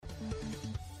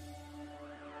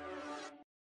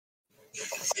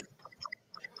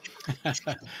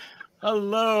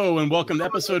Hello, and welcome to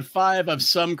episode 5 of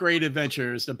Some Great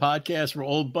Adventures, the podcast where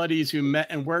old buddies who met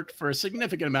and worked for a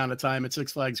significant amount of time at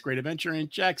Six Flags Great Adventure in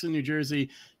Jackson, New Jersey,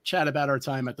 chat about our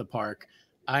time at the park.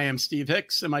 I am Steve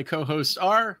Hicks, and my co-hosts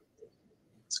are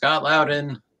Scott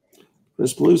Loudon,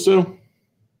 Chris Peluso.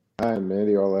 I'm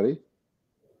Andy Arletti.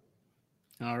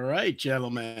 All right,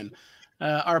 gentlemen.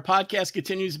 Our podcast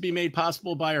continues to be made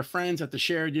possible by our friends at the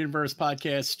Shared Universe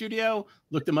Podcast Studio.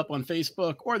 Look them up on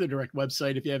Facebook or the direct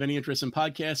website. If you have any interest in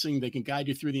podcasting, they can guide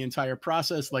you through the entire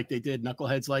process like they did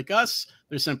knuckleheads like us.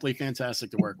 They're simply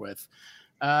fantastic to work with.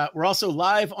 We're also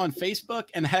live on Facebook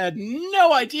and had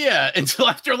no idea until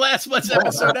after last month's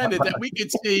episode ended that we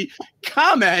could see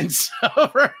comments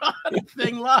over on the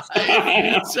thing live.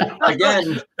 So,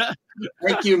 again,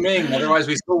 thank you, Ming. Otherwise,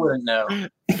 we still wouldn't know.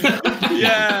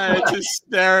 Yeah, it's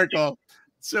hysterical.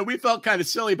 So we felt kind of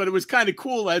silly, but it was kind of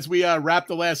cool as we wrapped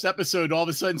the last episode. All of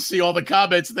a sudden, see all the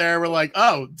comments there. We're like,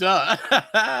 oh, duh.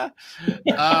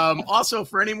 Also,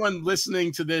 for anyone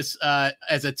listening to this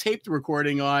as a taped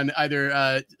recording on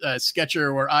either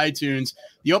Sketcher or iTunes,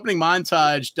 the opening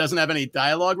montage doesn't have any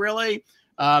dialogue really,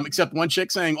 except one chick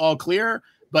saying all clear.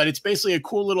 But it's basically a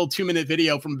cool little 2-minute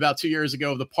video from about 2 years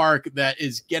ago of the park that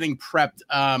is getting prepped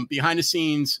behind the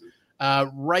scenes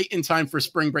right in time for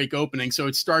spring break opening. So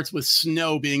it starts with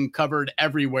snow being covered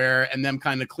everywhere and them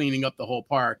kind of cleaning up the whole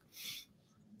park.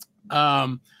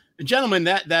 Gentlemen,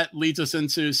 that leads us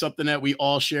into something that we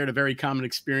all shared a very common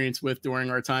experience with during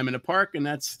our time in the park. And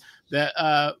that's that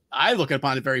I look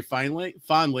upon it very fondly.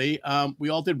 We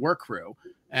all did work crew.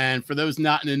 And for those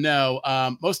not in the know,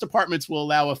 most departments will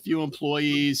allow a few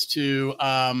employees to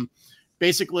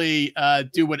basically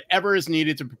do whatever is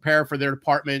needed to prepare for their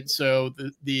department. So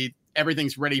the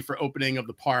everything's ready for opening of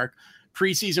the park.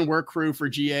 Preseason work crew for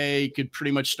GA could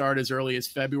pretty much start as early as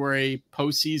February.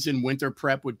 Postseason winter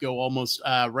prep would go almost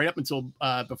right up until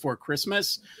before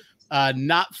Christmas.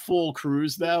 Not full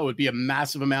crews, though. It would be a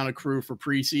massive amount of crew for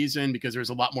preseason because there's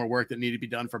a lot more work that needed to be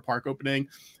done for park opening.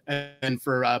 And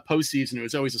for postseason, it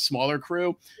was always a smaller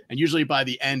crew. And usually by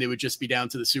the end, it would just be down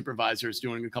to the supervisors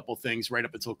doing a couple things right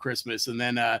up until Christmas. And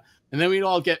then we'd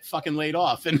all get fucking laid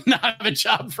off and not have a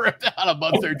job for about a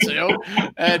month or two.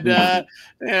 And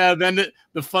then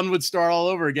the fun would start all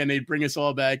over again. They'd bring us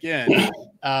all back in.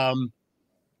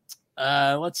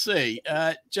 Let's see.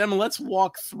 Gentlemen, let's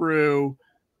walk through...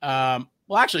 well,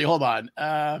 actually, hold on.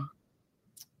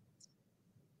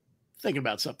 Thinking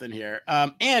about something here.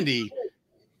 Andy,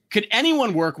 could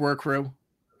anyone work crew?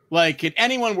 Like, could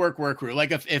anyone work crew?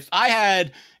 Like, if I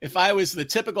was the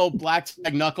typical black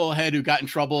tag knucklehead who got in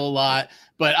trouble a lot,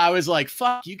 but I was like,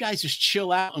 fuck, you guys just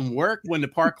chill out and work when the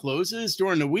park closes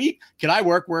during the week. Could I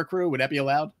work crew? Would that be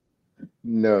allowed?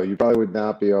 No, you probably would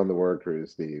not be on the work crew,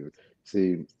 Steve.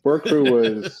 See, work crew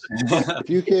was, if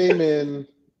you came in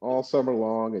all summer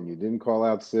long and you didn't call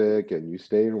out sick and you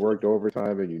stayed and worked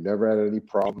overtime and you never had any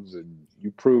problems and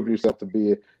you proved yourself to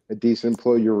be a decent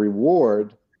employee, your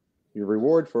reward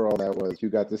for all that was you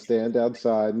got to stand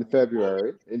outside in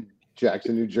February in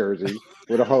Jackson, New Jersey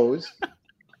with a hose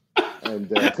and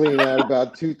clean out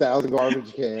about 2,000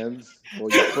 garbage cans while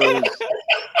you froze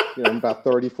about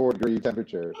 34-degree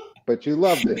temperature. But you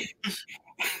loved it.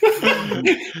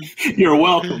 You're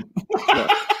welcome.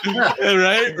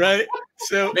 Right.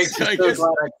 So makes me so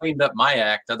glad I cleaned up my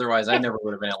act. Otherwise, I never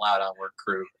would have been allowed on work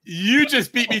crew. You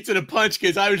just beat me to the punch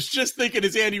because I was just thinking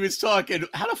as Andy was talking,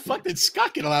 how the fuck did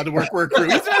Scott get allowed to work crew?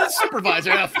 He's not a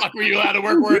supervisor. How the fuck were you allowed to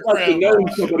work crew? Know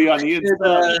somebody on the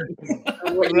inside.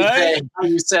 Right?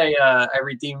 You say I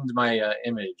redeemed my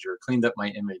image or cleaned up my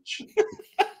image.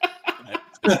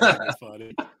 That's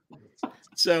funny.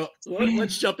 So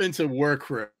let's jump into work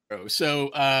crew. So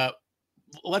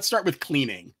let's start with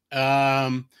cleaning.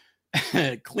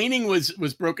 Cleaning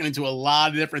was broken into a lot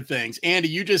of different things. Andy,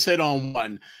 you just hit on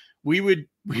one. We would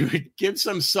give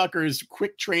some suckers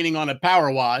quick training on a power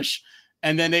wash,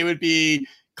 and then they would be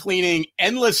cleaning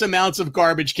endless amounts of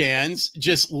garbage cans,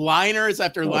 just liners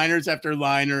after liners after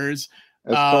liners.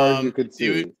 As far as you could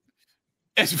see.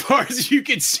 As far as you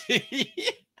could see.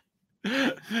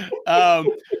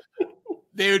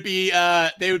 They would be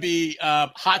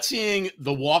hot seeing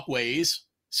the walkways.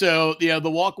 So, the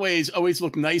walkways always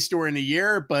look nice during the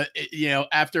year, but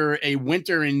after a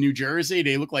winter in New Jersey,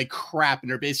 they look like crap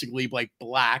and they're basically like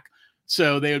black.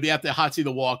 So they would have to hot see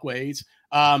the walkways.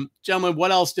 Gentlemen,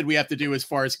 what else did we have to do as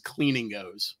far as cleaning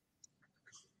goes?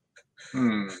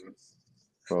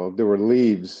 Well, there were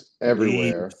leaves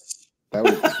everywhere. That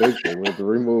was the big thing. We had to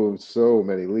remove so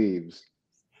many leaves.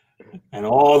 And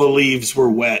all the leaves were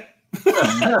wet.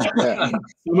 Yeah.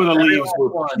 Some of the leaves were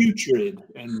Everyone. putrid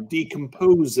and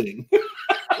decomposing.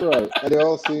 Right. And they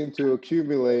all seem to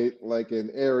accumulate like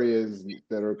in areas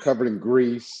that are covered in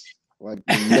grease, like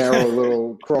narrow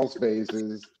little crawl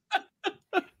spaces.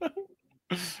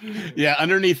 Yeah,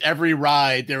 underneath every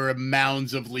ride, there were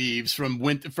mounds of leaves from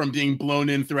being blown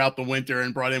in throughout the winter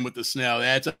and brought in with the snow.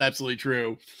 That's absolutely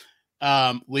true.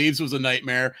 Leaves was a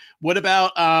nightmare. What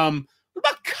about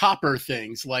copper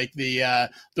things like the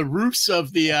roofs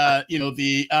of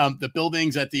the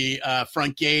buildings at the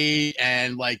front gate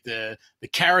and like the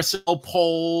carousel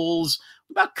poles?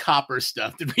 What about copper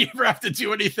stuff? Did we ever have to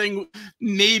do anything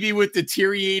maybe with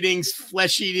deteriorating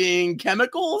flesh-eating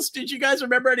chemicals? Did you guys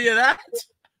remember any of that?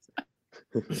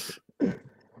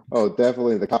 Oh,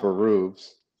 definitely the copper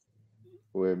roofs.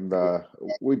 When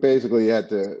we basically had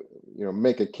to,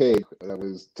 make a cake that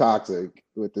was toxic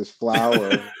with this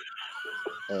flour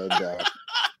and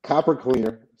copper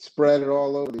cleaner, spread it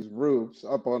all over these roofs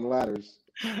up on ladders.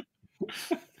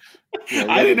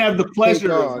 I didn't have the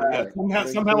pleasure of on, that. yeah.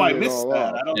 Somehow I Clean it missed all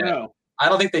that. off. I don't Yeah. know. I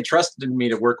don't think they trusted me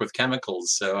to work with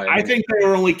chemicals. So I think they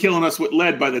were only killing us with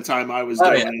lead by the time I was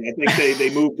doing yeah. it. I think they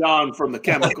moved on from the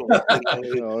chemical.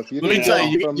 If you Let me didn't tell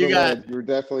get you, it from you the got- lead, you were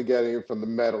definitely getting it from the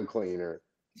metal cleaner.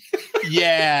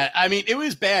 Yeah, I mean, it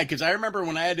was bad because I remember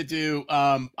when I had to do,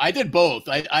 I did both.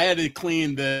 I had to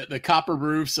clean the copper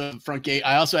roofs of the front gate.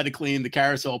 I also had to clean the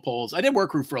carousel poles. I did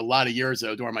work roof for a lot of years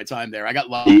though during my time there. I got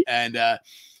lucky, and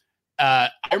I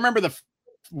remember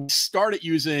started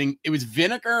using, it was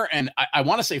vinegar and I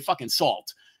want to say fucking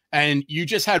salt. And you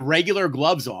just had regular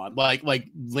gloves on, like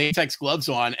latex gloves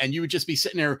on, and you would just be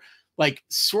sitting there like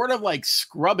sort of like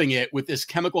scrubbing it with this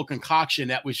chemical concoction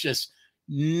that was just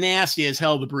nasty as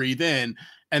hell to breathe in.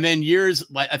 And then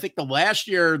I think the last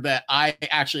year that I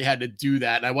actually had to do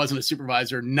that, and I wasn't a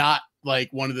supervisor, not like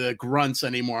one of the grunts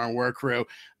anymore on work crew,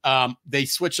 they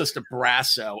switched us to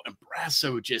Brasso, and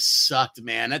Brasso just sucked,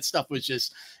 man. That stuff was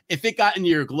just, if it got into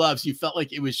your gloves, you felt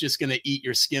like it was just going to eat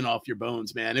your skin off your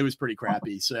bones, man. It was pretty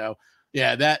crappy. So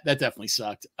yeah, that definitely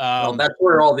sucked. Well, that's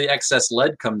where all the excess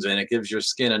lead comes in. It gives your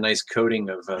skin a nice coating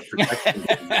of protection.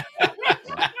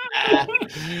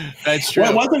 That's true.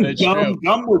 Well, it wasn't That's gum. true.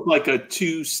 Gum was like a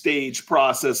 2-stage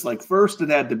process. Like first it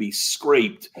had to be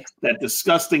scraped. That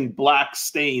disgusting black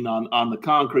stain on the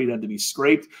concrete had to be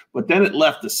scraped, but then it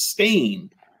left a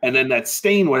stain. And then that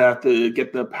stain would have to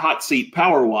get the hot seat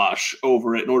power wash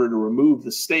over it in order to remove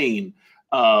the stain.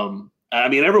 I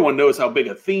mean, everyone knows how big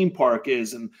a theme park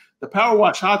is. And the power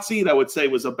wash hot seat, I would say,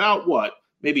 was about what?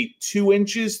 Maybe 2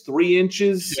 inches, 3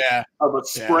 inches of a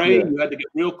spray. Yeah. You had to get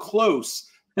real close.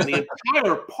 And the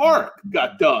entire park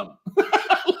got done.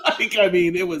 I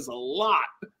mean, it was a lot.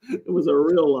 It was a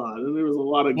real lot. And there was a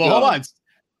lot of Well, gum. hold on.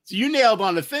 So you nailed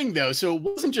on the thing, though. So it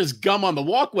wasn't just gum on the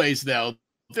walkways, though.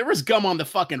 There was gum on the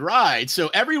fucking ride. So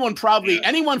everyone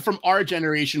anyone from our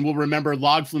generation will remember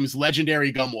Log Flume's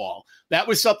legendary gum wall. That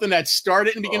was something that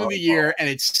started in the beginning of the year, and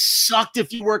it sucked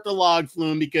if you worked a Log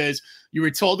Flume because you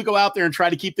were told to go out there and try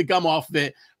to keep the gum off of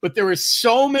it. But there were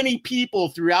so many people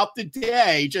throughout the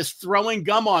day just throwing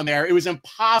gum on there. It was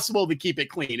impossible to keep it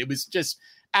clean. It was just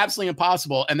absolutely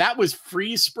impossible. And that was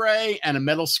freeze spray and a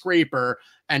metal scraper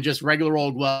and just regular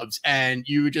old gloves. And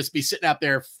you would just be sitting out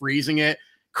there freezing it,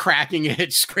 cracking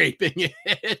it, scraping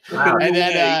it. Wow. And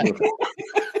then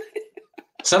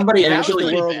Somebody That was The actually.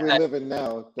 pretty world we live in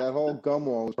now, that whole gum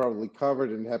wall was probably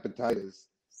covered in hepatitis.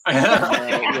 You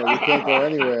can't go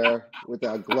anywhere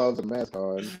without gloves and mask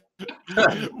on.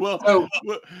 well, So-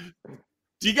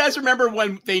 do you guys remember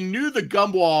when they knew the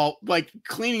gum wall, like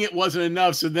cleaning it wasn't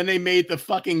enough? So then they made the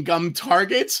fucking gum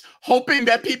targets, hoping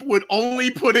that people would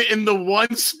only put it in the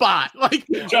one spot. Like,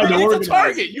 Trying to it's a organize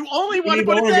target. it. You only You want to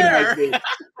need put it organize there. it.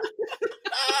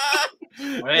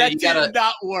 Well, That you did gotta-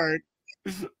 not work.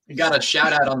 You got a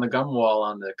shout out on the gum wall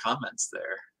on the comments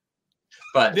there.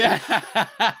 But Yeah.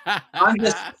 I'm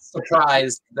just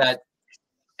surprised that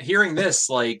hearing this,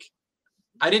 like,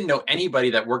 I didn't know anybody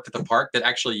that worked at the park that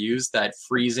actually used that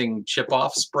freezing chip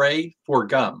off spray for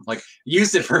gum. Like,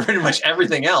 used it for pretty much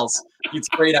everything else. You'd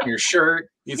spray it on your shirt,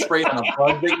 you'd spray it on a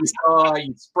bug that you saw,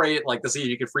 you'd spray it like to see if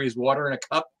you could freeze water in a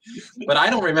cup. But I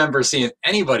don't remember seeing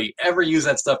anybody ever use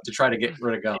that stuff to try to get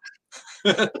rid of gum.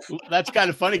 That's kind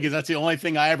of funny because that's the only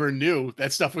thing I ever knew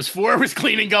that stuff was for, was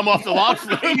cleaning gum off the log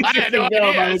flume. I had no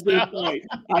idea.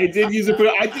 I did use it for.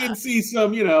 I did see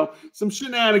some, some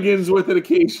shenanigans with it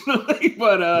occasionally,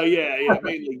 but yeah,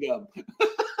 mainly gum.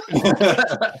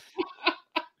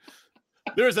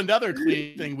 There's another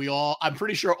clean thing I'm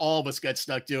pretty sure all of us got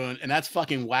stuck doing, and that's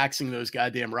fucking waxing those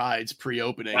goddamn rides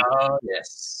pre-opening. Oh,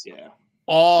 yes. Yeah.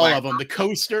 All Wax. of them. The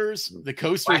coasters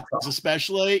Wax.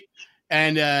 especially.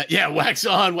 And yeah, wax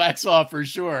on, wax off for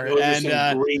sure. Those and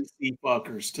are some greasy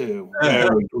fuckers too.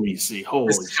 Very greasy. Holy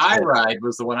The Sky Ride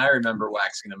was the one I remember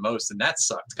waxing the most, and that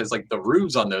sucked because like the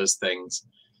roofs on those things.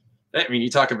 I mean, you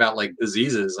talk about like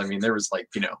diseases. I mean, there was like,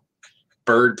 you know,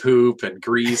 bird poop and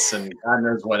grease and God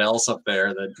knows what else up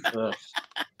there. That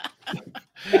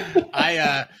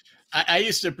I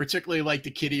used to particularly like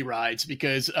the kiddie rides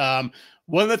because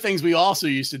one of the things we also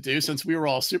used to do, since we were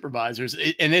all supervisors,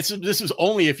 and this was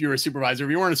only if you were a supervisor.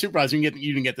 If you weren't a supervisor, you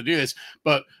didn't get to do this.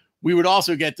 But we would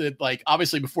also get to, like,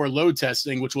 obviously before load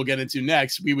testing, which we'll get into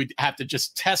next, we would have to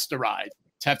just test a ride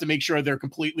to have to make sure they're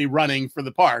completely running for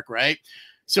the park, right?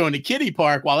 So in the kiddie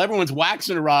park, while everyone's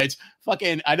waxing the rides,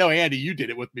 I know, Andy, you did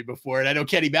it with me before, and I know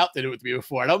Kenny Bout did it with me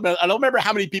before. I don't remember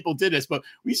how many people did this, but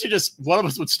we used to one of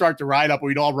us would start the ride up, and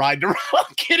we'd all ride the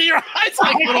kiddie rides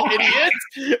like little idiots.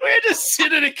 We'd just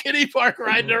sit in a kiddie park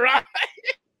riding the ride.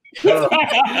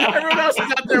 Everyone else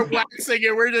is out there waxing,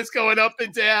 and we're just going up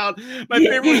and down. My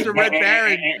favorite was the Red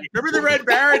Baron. Remember the Red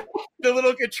Baron, the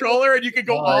little controller, and you could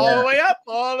go all the way up,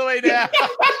 all the way down.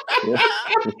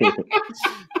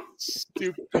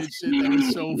 Stupid shit. That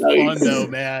was so fun, though,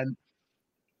 man.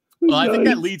 Well, I think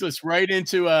that leads us right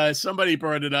into somebody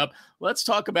brought it up. Let's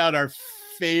talk about our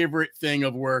favorite thing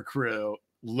of work crew,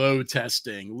 load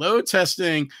testing. Load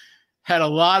testing had a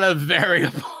lot of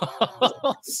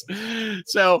variables.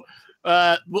 So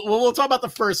we'll talk about the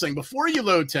first thing. Before you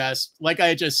load test, like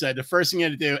I just said, the first thing you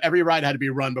had to do, every ride had to be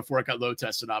run before it got load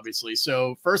tested, obviously.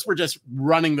 So first, we're just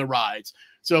running the rides.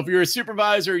 So if you're a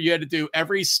supervisor, you had to do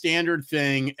every standard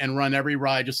thing and run every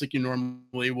ride just like you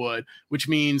normally would, which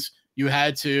means you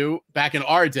had to, back in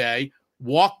our day,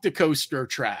 walk the coaster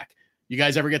track. You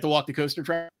guys ever get to walk the coaster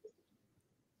track?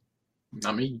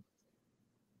 Not me.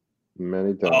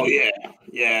 Many times. Oh, yeah.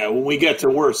 Yeah, when we get to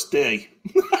worst day.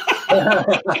 All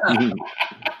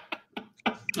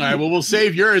right, well, we'll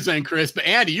save yours then, Chris. But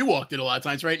Andy, you walked it a lot of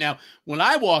times. Right now, when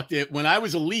I walked it, when I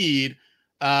was a lead,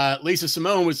 Lisa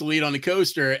Simone was the lead on the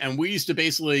coaster, and we used to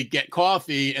basically get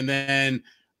coffee, and then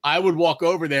I would walk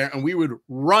over there and we would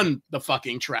run the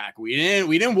fucking track. We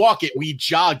didn't walk it. We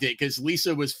jogged it because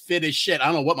Lisa was fit as shit. I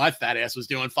don't know what my fat ass was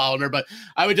doing following her, but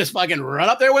I would just fucking run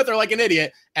up there with her like an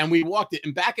idiot. And we walked it.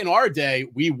 And back in our day,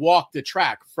 we walked the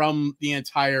track from the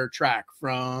entire track,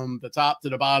 from the top to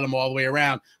the bottom, all the way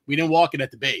around. We didn't walk it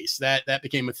at the base. That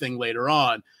became a thing later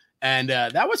on. And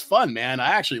that was fun, man.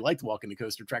 I actually liked walking the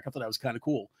coaster track. I thought that was kind of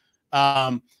cool.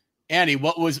 Annie,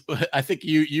 I think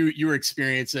you were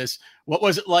experiencing this. What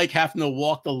was it like having to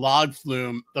walk the log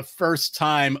flume the first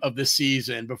time of the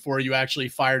season before you actually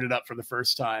fired it up for the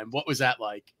first time? What was that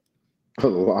like?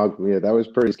 Yeah, that was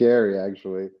pretty scary,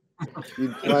 actually.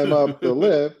 You'd climb up the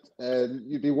lift and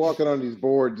you'd be walking on these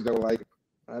boards that were like,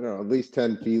 I don't know, at least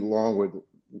 10 feet long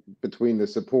between the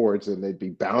supports, and they'd be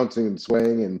bouncing and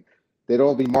swaying, and they'd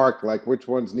all be marked like which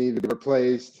ones needed to be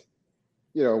replaced.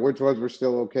 You know, which ones were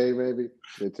still okay, maybe.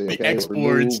 They'd say, the okay,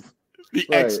 X-boards. The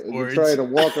right. X-boards. You're trying to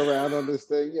walk around on this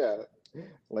thing, yeah.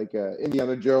 Like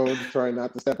Indiana Jones trying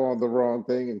not to step on the wrong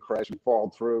thing and crash and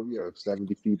fall through,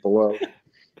 70 feet below.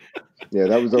 Yeah,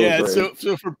 that was great.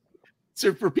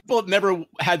 So for people that never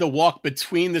had to walk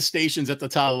between the stations at the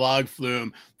top of the log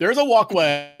flume, there's a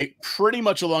walkway pretty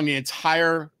much along the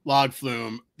entire log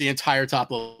flume, the entire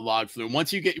top of the log flume.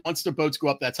 Once the boats go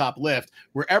up that top lift,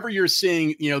 wherever you're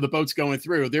seeing, the boats going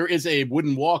through, there is a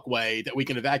wooden walkway that we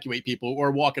can evacuate people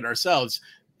or walk it ourselves,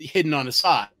 hidden on the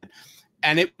side.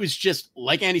 And it was just,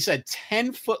 like Andy said,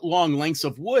 10-foot long lengths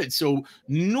of wood. So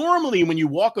normally when you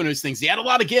walk on those things, they had a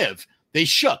lot of give. They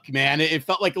shook, man. It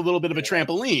felt like a little bit of a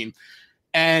trampoline.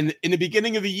 And in the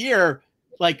beginning of the year,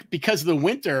 like because of the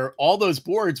winter, all those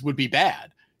boards would be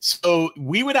bad. So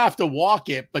we would have to walk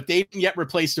it, but they didn't yet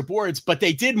replace the boards, but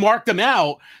they did mark them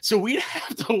out. So we'd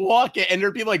have to walk it, and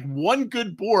there'd be like one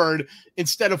good board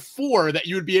instead of 4 that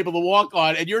you would be able to walk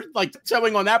on. And you're like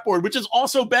towing on that board, which is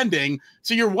also bending.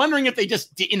 So you're wondering if they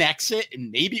just didn't exit and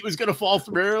maybe it was going to fall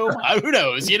through. Who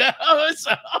knows,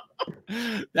 So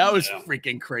that was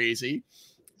freaking crazy.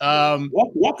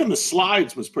 Walking the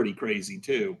slides was pretty crazy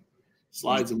too.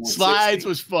 Slides was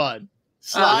fun.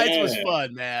 Was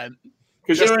fun, man.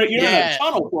 Because you're in a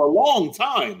tunnel for a long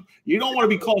time. You don't want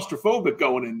to be claustrophobic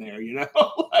going in there,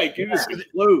 like you're just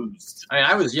closed. I mean,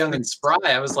 I was young and spry.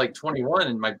 I was like 21,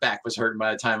 and my back was hurting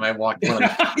by the time I walked on.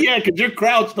 Yeah, because you're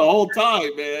crouched the whole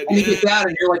time, man. And you get that,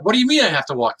 and you're like, "What do you mean I have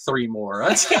to walk 3 more?"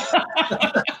 That's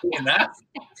that.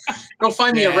 Go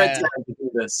find me a red tag to do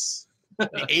this.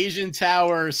 The Asian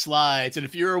Tower slides. And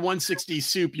if you're a 160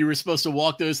 soup, you were supposed to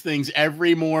walk those things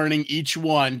every morning, each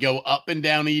one, go up and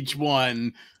down each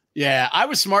one. Yeah, I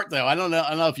was smart though. I don't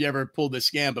know if you ever pulled this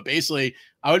scam, but basically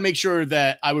I would make sure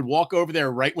that I would walk over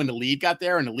there right when the lead got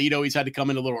there, and the lead always had to come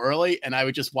in a little early, and I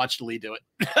would just watch the lead do it.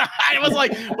 I was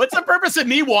like, what's the purpose of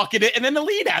me walking it? And then the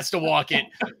lead has to walk it.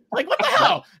 Like, what the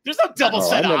hell? There's no double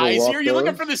set of eyes here. You're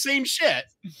looking for the same shit.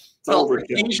 Well,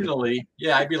 occasionally,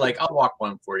 yeah, I'd be like, I'll walk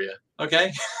one for you.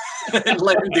 Okay. And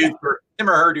let him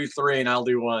or her do 3 and I'll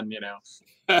do 1, you know.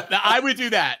 I would do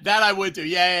that. That I would do.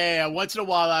 Yeah. Once in a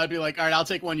while, I'd be like, all right, I'll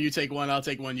take one, you take one, I'll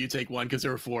take one, you take one, because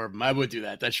there were 4 of them. I would do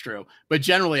that. That's true. But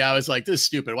generally, I was like, this is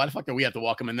stupid. Why the fuck do we have to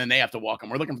walk them and then they have to walk them?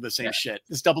 We're looking for the same shit.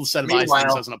 This double set of eyes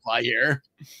doesn't apply here.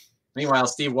 Meanwhile,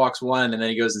 Steve walks 1 and then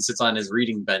he goes and sits on his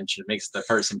reading bench and makes the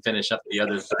person finish up the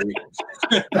other 3.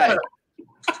 Right.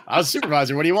 I was a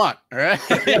supervisor. What do you want? All right.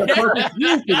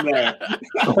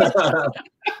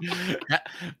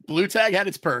 Blue tag had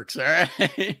its perks. All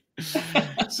right.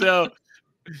 So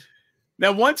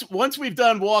now once we've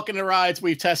done walking the rides,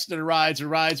 we've tested the rides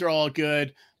are all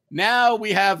good. Now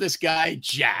we have this guy,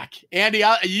 Jack. Andy,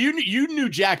 you knew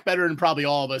Jack better than probably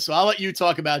all of us. So I'll let you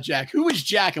talk about Jack. Who was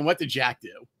Jack and what did Jack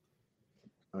do?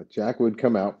 Jack would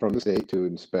come out from the state to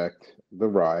inspect the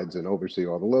rides and oversee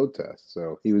all the load tests.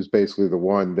 So he was basically the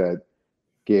one that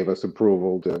gave us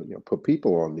approval to put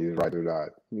people on these rides or not.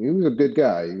 He was a good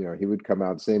guy. He would come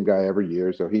out, same guy every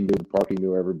year. So he knew the park, he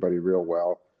knew everybody real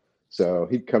well. So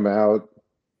he'd come out,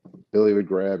 Billy would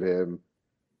grab him,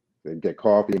 they'd get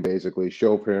coffee and basically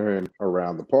chauffeur him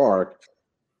around the park.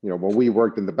 When we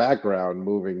worked in the background,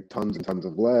 moving tons and tons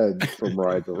of lead from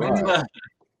ride to ride.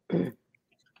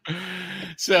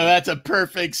 So that's a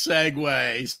perfect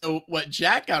segue. So what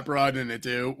Jack got brought in to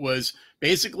do was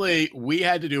basically we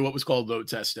had to do what was called load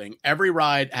testing. Every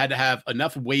ride had to have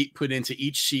enough weight put into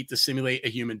each sheet to simulate a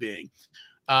human being.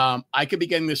 I could be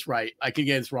getting this right. I could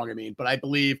get this wrong. But I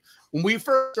believe when we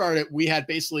first started, we had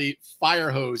basically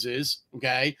fire hoses,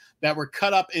 okay, that were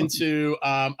cut up into,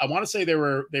 I want to say they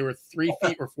were 3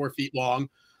 feet or 4 feet long.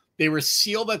 They were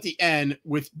sealed at the end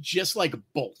with just like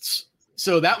bolts.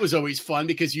 So that was always fun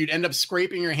because you'd end up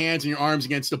scraping your hands and your arms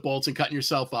against the bolts and cutting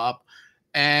yourself up.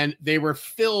 And they were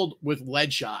filled with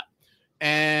lead shot.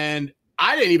 And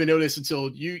I didn't even know this until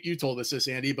you told us this,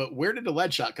 Andy, but where did the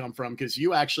lead shot come from? Because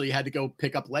you actually had to go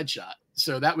pick up lead shot.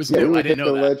 So that was new. I didn't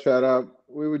know that. Lead shot up.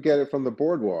 We would get it from the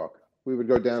boardwalk. We would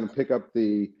go down and pick up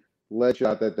the lead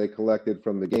shot that they collected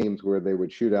from the games where they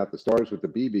would shoot out the stars with the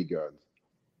BB guns.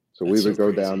 So we would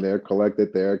go down there, collect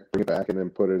it there, bring it back, and then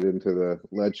put it into the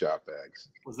lead shot bags.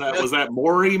 Was that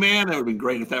Maury, man? That would have been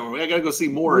great if that were. I got to go see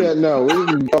Maury. Yeah, no, we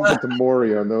didn't bump into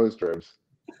Maury on those trips.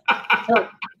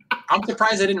 I'm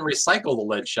surprised I didn't recycle the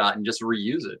lead shot and just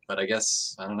reuse it, but I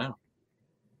guess, I don't know.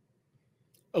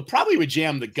 Oh, probably would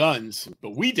jam the guns,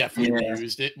 but we definitely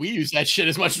used it. We used that shit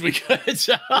as much as we could.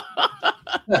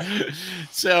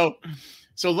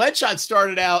 So lead shot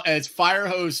started out as fire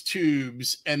hose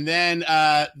tubes, and then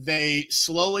they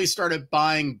slowly started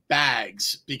buying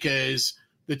bags because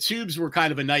the tubes were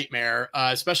kind of a nightmare,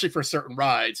 especially for certain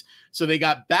rides. So they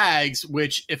got bags,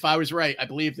 which, if I was right, I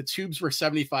believe the tubes were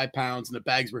 75 pounds and the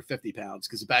bags were 50 pounds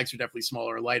because the bags were definitely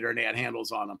smaller and lighter and they had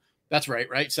handles on them. That's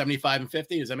right? 75 and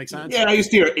 50? Does that make sense? Yeah, I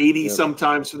used to hear 80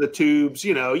 sometimes for the tubes.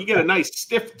 You get a nice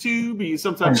stiff tube. You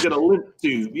sometimes get a limp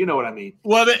tube. You know what I mean?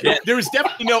 Well, there was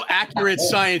definitely no accurate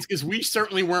science because we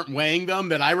certainly weren't weighing them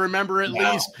that I remember at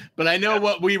least. But I know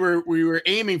what we were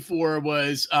aiming for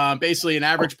was basically an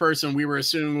average person we were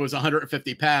assuming was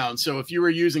 150 pounds. So if you were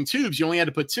using tubes, you only had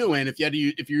to put 2 in. If you're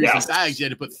using bags, you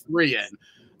had to put 3 in.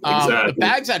 Exactly. The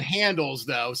bags had handles,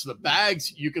 though. So the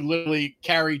bags, you could literally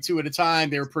carry 2 at a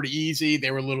time. They were pretty easy. They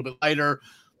were a little bit lighter.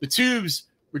 The tubes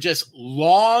were just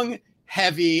long,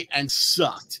 heavy, and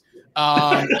sucked.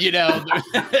 There's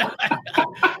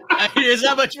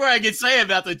not much more I can say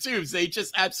about the tubes. They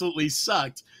just absolutely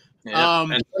sucked. Yeah.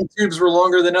 And some tubes were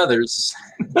longer than others.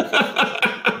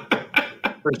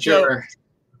 For sure.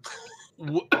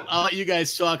 I'll let you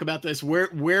guys talk about this. Where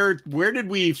did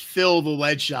we fill the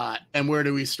lead shot, and where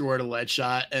do we store the lead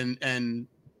shot, and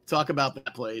talk about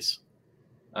that place?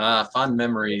 Fond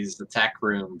memories, the tack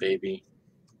room, baby.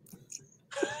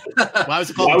 Why was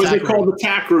it called the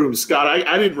tack room, Scott?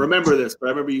 I didn't remember this, but I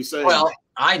remember you saying. Well,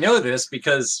 I know this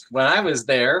because when I was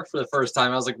there for the first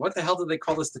time, I was like, what the hell did they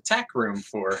call this the tack room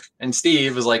for? And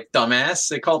Steve was like, dumbass,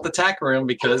 they call it the tack room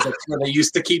because that's where they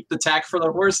used to keep the tack for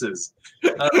the horses.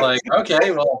 I was like,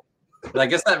 okay, well, I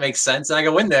guess that makes sense. And I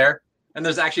go in there, and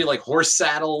there's actually like horse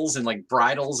saddles and like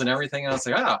bridles and everything. And I was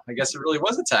like, I guess it really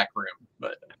was a tack room.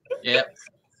 But yeah.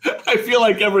 I feel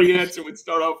like every answer would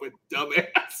start off with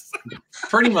dumbass.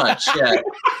 Pretty much, yeah.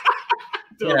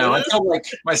 Until like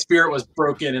my spirit was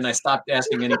broken and I stopped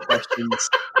asking any questions.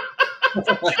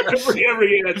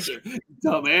 every answer.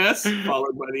 Dumbass,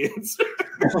 followed by the answer.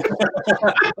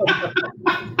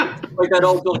 Like that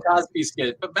old Bill Cosby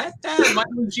skit. But back then, my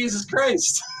name is Jesus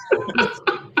Christ.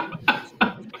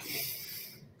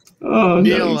 Oh,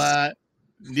 Neil, nice.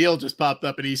 Neil just popped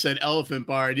up and he said Elephant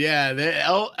Barn. Yeah, the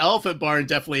Elephant Barn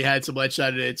definitely had some lead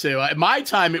shot in it too. At my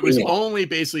time, it was only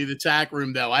basically the tack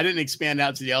room, though. I didn't expand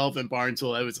out to the Elephant Barn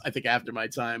until it was, I think, after my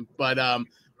time. But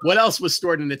what else was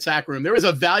stored in the tack room? There was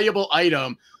a valuable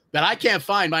item that I can't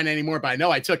find mine anymore, but I know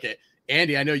I took it.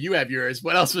 Andy, I know you have yours.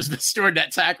 What else was stored in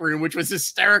that tack room, which was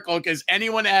hysterical because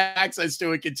anyone had access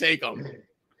to it could take them?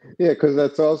 Yeah, because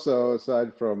that's also,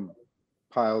 aside from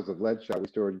piles of lead shot, we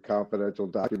stored confidential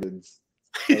documents.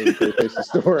 Place to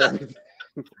store everything.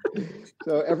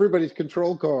 So everybody's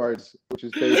control cards, which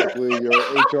is basically your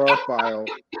HR file.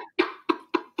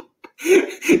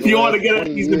 If you want to get at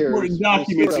these important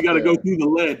documents, you got to go through the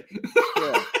lead.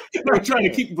 Yeah. They're trying to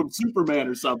keep them from Superman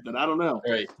or something. I don't know.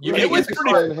 Right. It was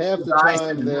spend half the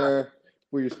time there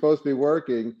where you're supposed to be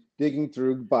working, digging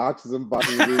through boxes and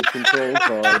boxes of these control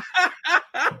cards.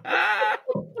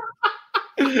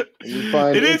 And you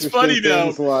find it is funny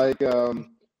things though.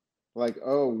 Like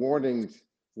warnings,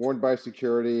 warned by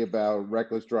security about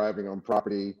reckless driving on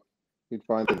property. You'd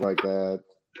find things like that.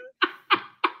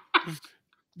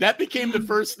 That became the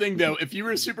first thing, though. If you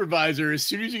were a supervisor, as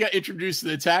soon as you got introduced to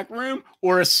the tack room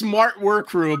or a smart work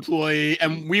crew employee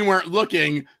and we weren't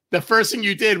looking, the first thing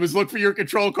you did was look for your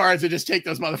control cards and just take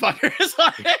those motherfuckers.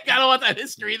 Like, I don't want that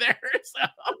history there. So.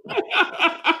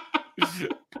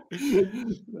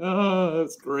 Oh,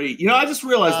 that's great. You know, I just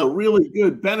realized a really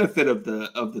good benefit of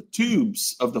the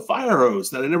tubes of the fire hose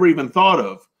that I never even thought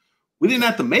of. We didn't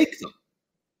have to make them,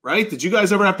 right? Did you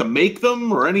guys ever have to make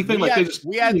them or anything? We had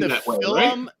to way, fill right?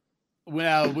 them.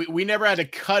 Well, we never had to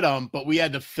cut them, but we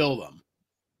had to fill them.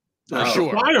 For The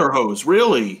sure. Fire hose,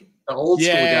 really? The old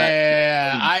school guy.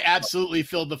 Yeah, I absolutely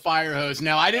filled the fire hose.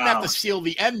 Now, I didn't have to seal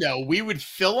the end, though. We would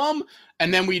fill them,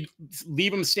 and then we'd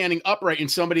leave them standing upright,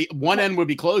 and one end would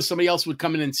be closed, somebody else would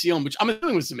come in and seal them, which I'm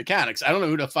assuming was the mechanics. I don't know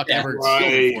who the fuck ever sealed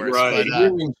them for us. Right.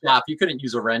 But, Shop, you couldn't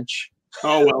use a wrench.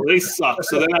 Oh, well, they suck.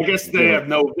 So then I guess they have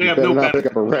no Pick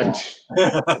up a wrench.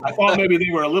 I thought maybe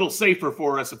they were a little safer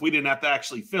for us if we didn't have to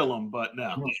actually fill them, but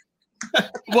no.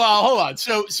 well, hold on.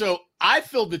 So I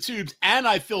filled the tubes and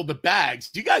I filled the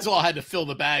bags. You guys all had to fill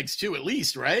the bags too, at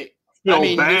least, right?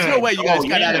 There's no way you guys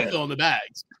got out of filling the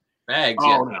bags. Bags,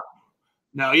 Oh, yeah.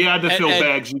 No, you had to fill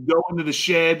bags. You go into the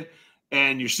shed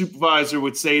and your supervisor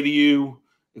would say to you,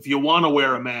 if you want to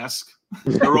wear a mask,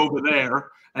 they're over there.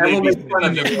 And they'd be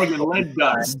fucking lead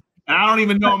dust. And I don't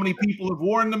even know how many people have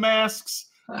worn the masks.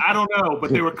 I don't know, but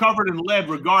they were covered in lead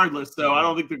regardless, so I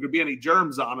don't think there could be any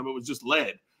germs on them. It was just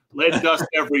lead dust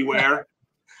everywhere.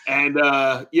 And,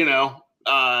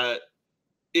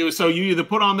 it was so you either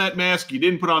put on that mask, you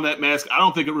didn't put on that mask. I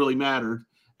don't think it really mattered.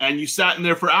 And you sat in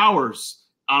there for hours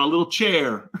on a little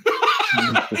chair,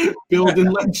 filled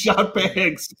in lead shot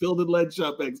bags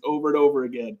over and over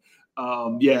again.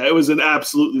 It was an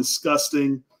absolutely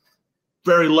disgusting,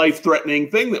 very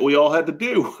life-threatening thing that we all had to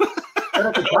do.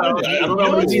 I don't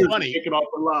know what it's funny. Taking off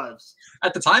our lives.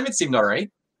 At the time, it seemed all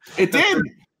right. It did.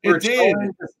 It did.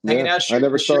 Yeah, I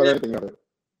never saw anything of it.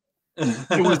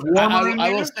 It was warmer.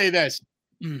 I will say this.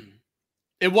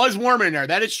 It was warmer in there.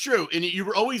 That is true. And you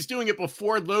were always doing it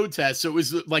before load test. So it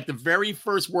was like the very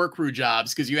first work crew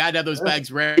jobs because you had to have those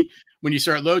bags ready when you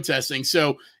start load testing.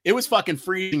 So it was fucking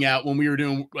freezing out when we were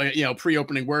doing,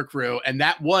 pre-opening work crew. And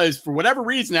that was, for whatever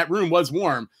reason, that room was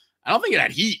warm. I don't think it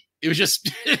had heat. It was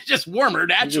just warmer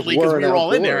naturally because we were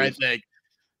all in there, I think.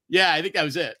 Yeah, I think that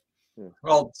was it.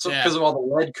 Well, because of all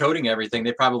the lead coating everything,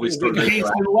 they probably still made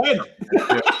lead.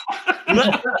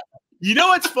 You know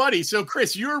what's funny? So,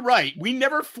 Chris, you're right. We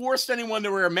never forced anyone to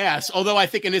wear a mask, although I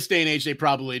think in this day and age they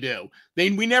probably do.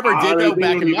 We never did though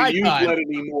back in my time. Lead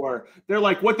anymore. They're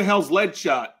like, what the hell's lead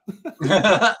shot?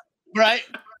 Right.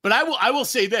 But I will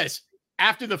say this.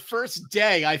 After the first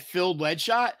day I filled lead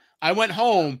shot, I went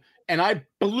home and I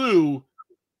blew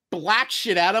black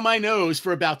shit out of my nose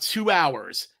for about 2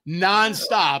 hours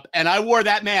nonstop. And I wore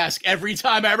that mask every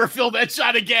time I ever filled that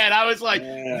shot again. I was like,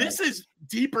 this is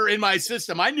deeper in my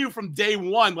system. I knew from day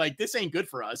one, like, this ain't good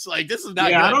for us. Like, this is not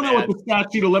good, I don't know what the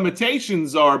statute of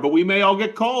limitations are, but we may all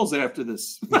get calls after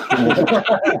this. We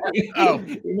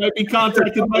might be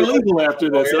contacted by legal after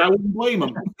this, and I wouldn't blame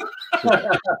them.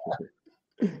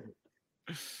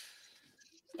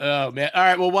 Oh, man. All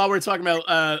right. Well, while we're talking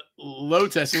about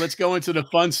load testing, let's go into the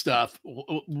fun stuff.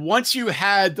 Once you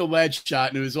had the lead shot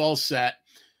and it was all set,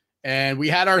 and we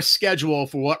had our schedule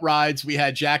for what rides we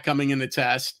had Jack coming in to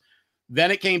test,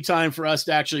 then it came time for us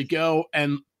to actually go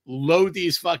and load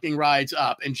these fucking rides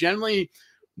up. And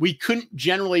we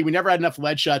never had enough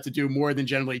lead shot to do more than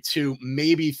generally 2,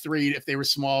 maybe 3 if they were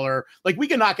smaller. Like we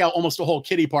could knock out almost a whole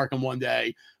kiddie park in one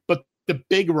day, but the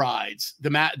big rides,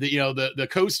 the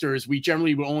coasters, we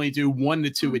generally would only do 1 to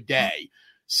 2 a day.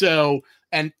 So,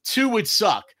 and 2 would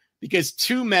suck because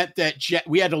 2 meant that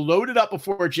we had to load it up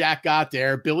before Jack got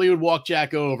there. Billy would walk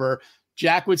Jack over.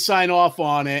 Jack would sign off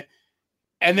on it.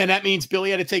 And then that means Billy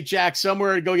had to take Jack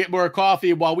somewhere to go get more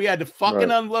coffee while we had to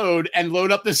fucking unload and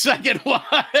load up the second one,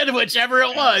 whichever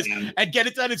it was, and get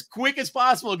it done as quick as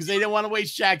possible because they didn't want to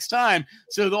waste Jack's time.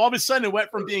 So all of a sudden it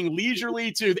went from being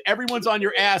leisurely to everyone's on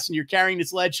your ass and you're carrying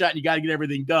this lead shot and you got to get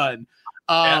everything done.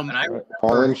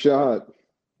 Falling shot.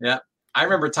 Yeah. I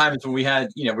remember times when we had,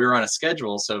 we were on a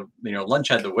schedule, so lunch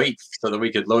had to wait so that we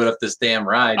could load up this damn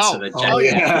ride. So that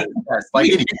Jack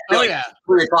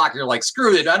 3 o'clock, you're like,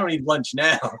 screw it, I don't need lunch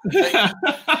now.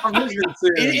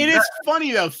 It is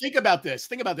funny though. Think about this.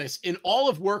 In all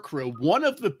of Work Crew, one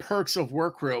of the perks of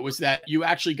Work Crew was that you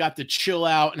actually got to chill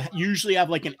out and usually have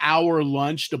like an hour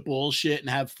lunch to bullshit and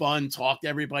have fun, talk to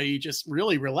everybody, just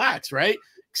really relax, right?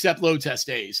 Except load test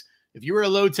days. If you were a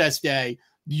load test day,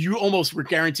 you almost were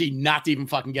guaranteed not to even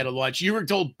fucking get a lunch. You were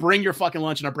told, bring your fucking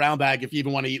lunch in a brown bag if you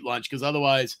even want to eat lunch, because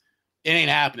otherwise it ain't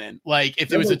happening. Like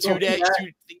if it was a 2-day.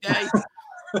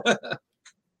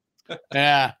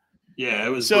 Yeah. Yeah, it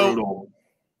was brutal.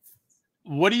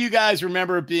 What do you guys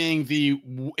remember being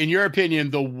in your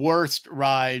opinion, the worst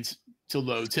rides to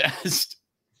load test?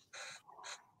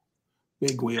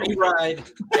 Big Wheel. Big ride.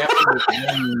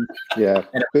 Yeah,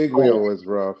 Big Wheel was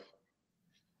rough.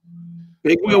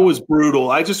 Big Wheel was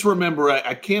brutal. I just remember,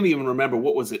 I can't even remember,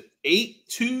 what was it, 8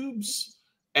 tubes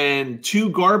and 2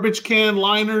 garbage can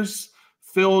liners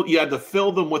filled. You had to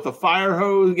fill them with a fire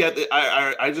hose.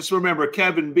 I just remember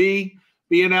Kevin B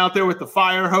being out there with the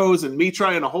fire hose and me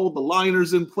trying to hold the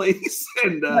liners in place.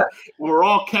 And we're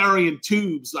all carrying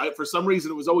tubes. For some reason,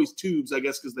 it was always tubes, I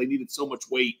guess, because they needed so much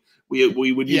weight. We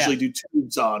would usually do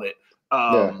tubes on it.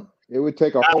 It would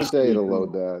take a whole day to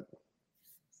load that.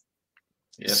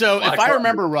 Yeah, so if I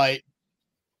remember right,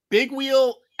 Big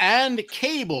Wheel and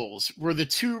Cables were the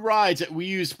 2 rides that we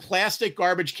used plastic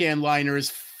garbage can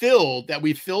liners that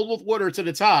we filled with water to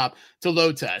the top to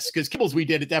load test. Because Cables, we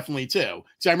did it definitely too.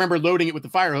 So I remember loading it with the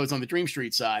fire hose on the Dream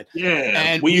Street side. Yeah,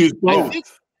 and we used both.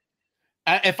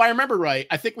 If I remember right,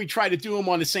 I think we tried to do them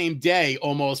on the same day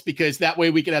almost, because that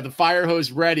way we could have the fire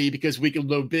hose ready because we could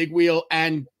load Big Wheel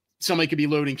and somebody could be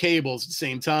loading Cables at the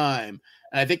same time.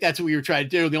 And I think that's what we were trying to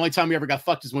do. The only time we ever got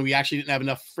fucked is when we actually didn't have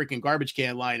enough freaking garbage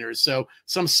can liners. So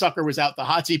some sucker was out the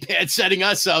hot seat pad setting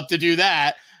us up to do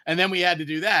that. And then we had to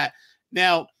do that.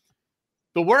 Now,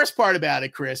 the worst part about it,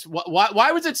 Chris,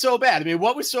 why was it so bad? I mean,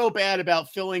 what was so bad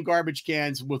about filling garbage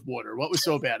cans with water? What was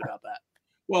so bad about that?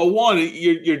 Well, one,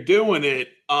 you're doing it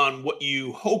on what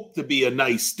you hope to be a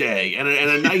nice day. And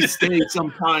a nice day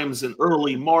sometimes in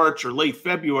early March or late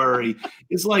February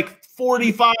is like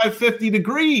 45, 50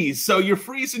 degrees. So you're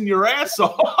freezing your ass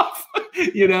off,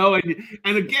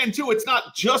 and again, too, it's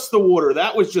not just the water.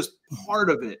 That was just part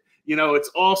of it. It's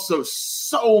also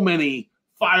so many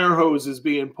fire hoses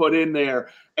being put in there.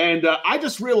 And I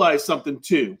just realized something,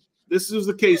 too. This is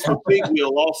the case with Big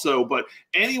Wheel also, but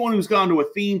anyone who's gone to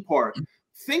a theme park,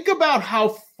 think about how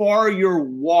far your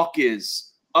walk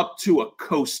is up to a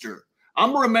coaster.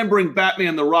 I'm remembering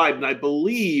Batman the Ride, and I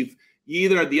believe you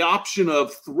either had the option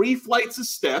of 3 flights of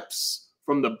steps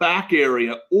from the back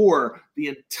area or the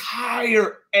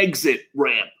entire exit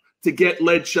ramp to get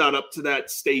lead shot up to that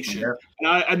station.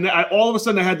 Yeah. And I all of a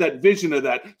sudden I had that vision of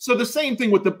that. So the same thing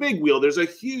with the Big Wheel. There's a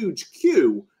huge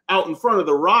queue out in front of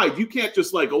the ride. You can't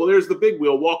just there's the Big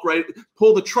Wheel, walk right,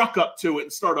 pull the truck up to it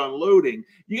and start unloading.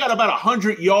 You got about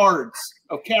 100 yards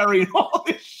of carrying all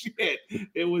this shit.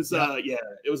 It was,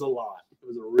 it was a lot. It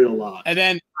was a real lot. And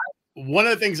then one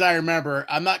of the things I remember,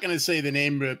 I'm not going to say the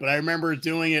name of it, but I remember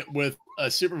doing it with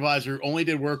a supervisor who only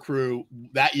did Work Crew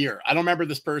that year. I don't remember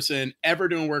this person ever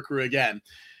doing Work Crew again.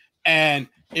 And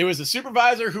it was a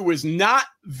supervisor who was not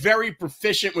very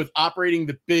proficient with operating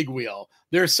the Big Wheel.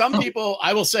 There are some people,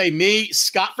 I will say me,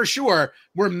 Scott for sure,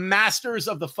 were masters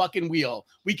of the fucking wheel.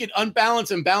 We could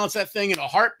unbalance and balance that thing in a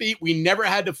heartbeat. We never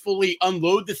had to fully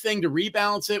unload the thing to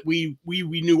rebalance it. We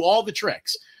knew all the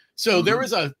tricks. So there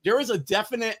was a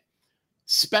definite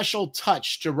special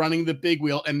touch to running the Big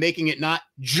Wheel and making it not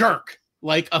jerk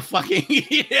like a fucking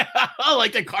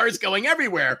like the car's going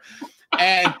everywhere.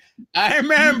 And I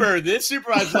remember this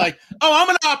supervisor was like, "Oh, I'm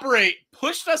going to operate,"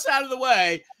 pushed us out of the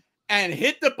way and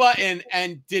hit the button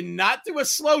and did not do a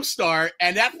slow start.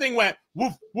 And that thing went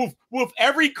woof, woof, woof,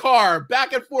 every car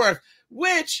back and forth,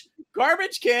 which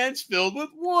garbage cans filled with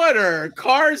water,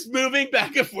 cars moving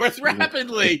back and forth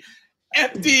rapidly,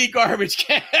 empty garbage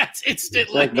cans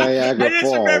instantly. Like Niagara I just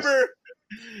Falls. remember,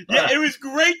 it was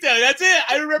great though. That's it.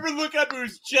 I remember looking up, it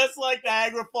was just like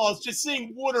Niagara Falls, just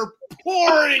seeing water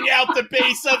pouring out the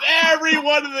base of every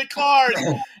one of the cars.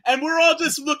 And we're all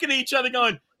just looking at each other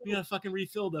going, we gotta fucking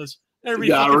refill those. You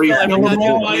got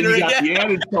the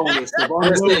added bonus of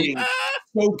unloading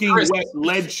soaking Chris. wet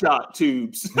lead shot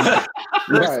tubes.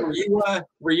 Right.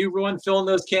 Were you one filling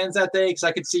those cans that day? Because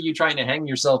I could see you trying to hang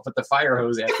yourself with the fire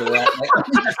hose after that.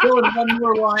 Like, filling one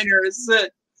more liner. This is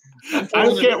it.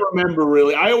 I can't remember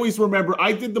really. I always remember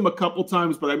I did them a couple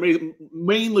times, but I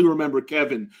mainly remember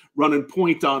Kevin running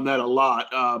point on that a lot.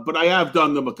 But I have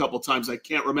done them a couple times. I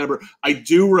can't remember. I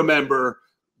do remember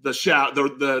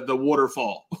the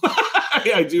waterfall.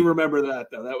 I do remember that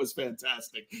though. That was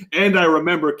fantastic. And I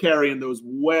remember carrying those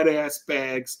wet ass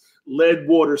bags, lead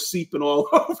water seeping all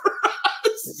over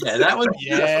us. Yeah, that was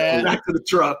back to the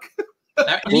truck.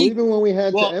 Well, even when we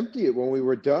had to empty it when we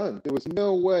were done, there was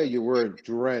no way you weren't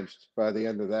drenched by the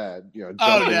end of that. You know,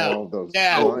 dumping all of those.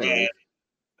 Yeah.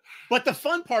 But the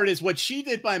fun part is what she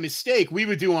did by mistake, we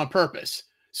would do on purpose.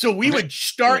 So we would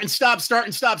start and stop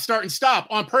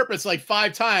on purpose like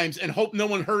 5 times and hope no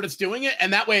one heard us doing it.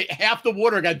 And that way half the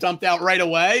water got dumped out right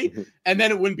away. And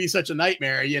then it wouldn't be such a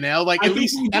nightmare, you know? Like at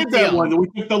least we did that one. We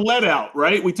took the lead out,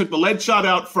 right? We took the lead shot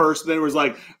out first. Then it was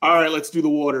like, all right, let's do the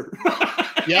water.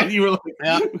 Yeah. And you were like,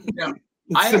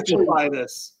 simplify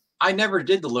this. I never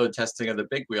did the load testing of the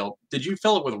big wheel. Did you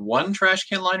fill it with 1 trash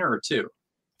can liner or 2?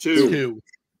 2.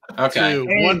 Okay. 2.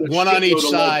 One on each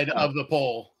side of the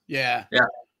pole. Yeah. Yeah.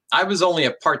 I was only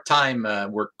a part-time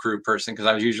work crew person because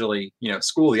I was usually,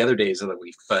 school the other days of the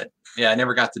week. But yeah, I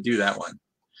never got to do that one.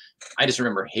 I just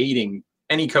remember hating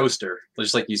any coaster,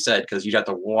 just like you said, because you got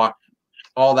to walk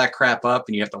all that crap up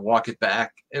and you have to walk it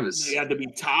back. They had to be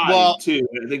tied too.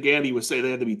 I think Andy was saying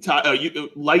they had to be tied.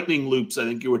 Lightning loops, I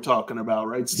think you were talking about,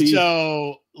 right, Steve?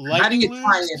 So how do you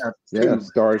tie in a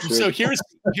Starship? So here's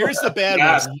the bad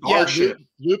one. Starship.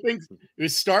 Looping. It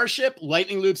was Starship,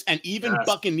 Lightning loops, and even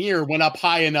Buccaneer went up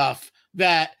high enough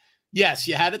that yes,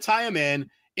 you had to tie them in.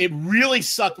 It really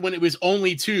sucked when it was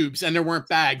only tubes and there weren't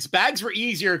bags. Bags were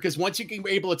easier because once you were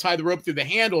able to tie the rope through the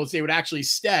handles, they would actually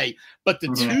stay. But the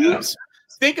tubes.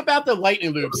 Think about the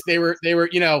Lightning loops. They were,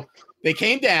 they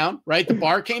came down, right? The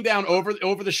bar came down over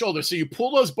the shoulder. So you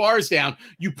pull those bars down,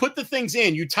 you put the things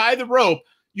in, you tie the rope,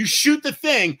 you shoot the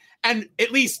thing, and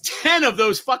at least 10 of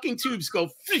those fucking tubes go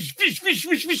fish, fish, fish,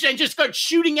 fish, fish, and just start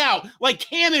shooting out like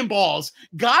cannonballs.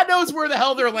 God knows where the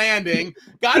hell they're landing.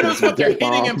 God knows what they're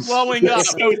hitting and blowing up.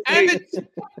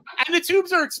 And the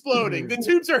tubes are exploding. The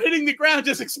tubes are hitting the ground,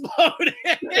 just exploding.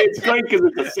 It's great because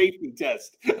it's a safety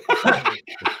test.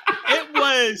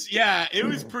 It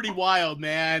was pretty wild,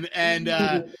 man. And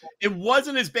it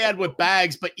wasn't as bad with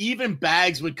bags, but even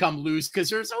bags would come loose because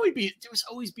there was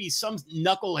always be some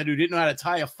knucklehead who didn't know how to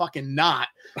tie a fucking knot.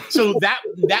 So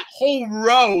that whole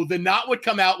row, the knot would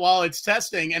come out while it's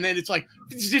testing, and then it's like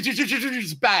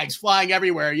bags flying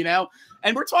everywhere,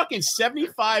 And we're talking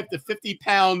 75 to 50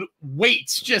 pound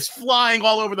weights just flying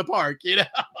all over the park,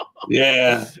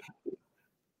 Yeah.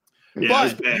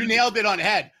 But you nailed it on the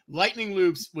head. Lightning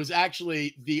loops was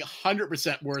actually the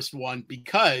 100% worst one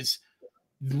because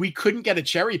we couldn't get a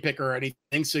cherry picker or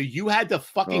anything. So you had to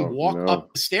fucking walk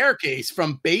up the staircase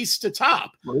from base to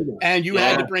top. And you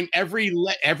had to bring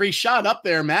every shot up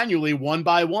there manually one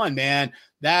by one, man.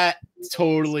 That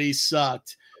totally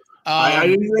sucked. I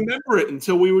didn't remember it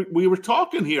until we were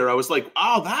talking here. I was like,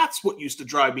 oh, that's what used to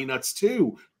drive me nuts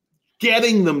too.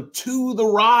 Getting them to the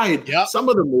ride. Yep. Some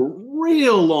of them were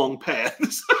real long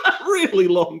paths. Really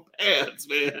long paths,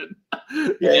 man.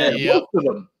 Most of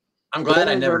them. I'm glad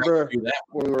I never had to do that.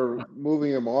 When we were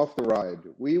moving them off the ride,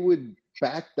 we would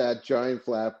back that giant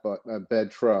flat bed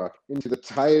truck into the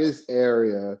tightest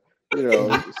area,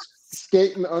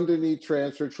 skating underneath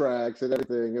transfer tracks and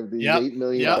everything of the $8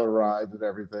 million rides and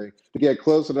everything to get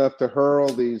close enough to hurl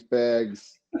these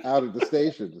bags out of the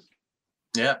stations.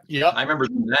 Yeah. I remember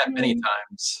doing that many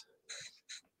times.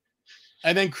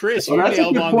 And then Chris, you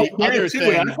nailed on the other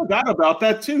thing. I forgot about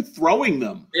that too. Throwing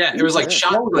them. Yeah, it was like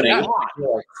shot putting.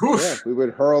 We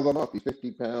would hurl them up.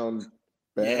 50-pound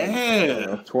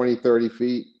bags, 20, 30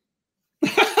 feet.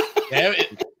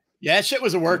 That shit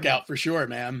was a workout for sure,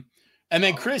 man. And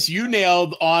then Chris, you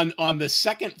nailed on the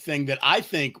second thing that I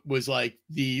think was like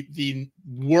the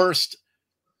worst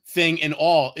thing in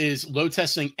all is load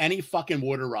testing any fucking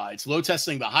water rides. Load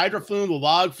testing the hydro flume, the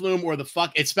log flume, or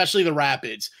especially the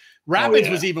rapids. Rapids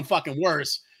was even fucking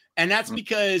worse. And that's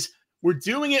because we're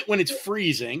doing it when it's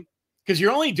freezing. because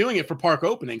you're only doing it for park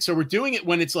opening. So we're doing it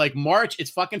when it's like March,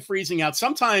 it's fucking freezing out.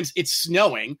 Sometimes it's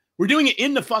snowing. We're doing it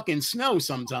in the fucking snow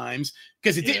sometimes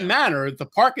because it didn't matter. The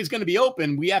park is going to be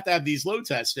open. We have to have these load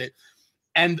tested,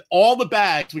 and all the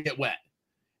bags would get wet.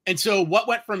 And so what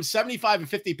went from 75 and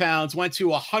 50 pounds went to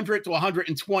 100 to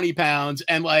 120 pounds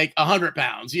and like 100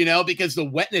 pounds, you know, because the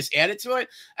wetness added to it.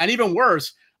 And even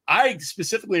worse, I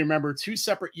specifically remember 2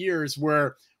 separate years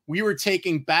where we were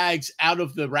taking bags out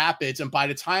of the rapids. And by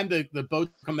the time the boat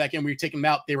come back in, we were taking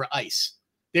them out. They were ice.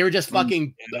 They were just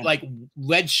fucking like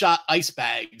lead shot ice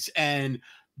bags. And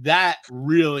that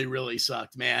really, really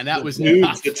sucked, man. That was the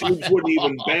tubes wouldn't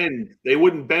even bend. They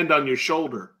wouldn't bend on your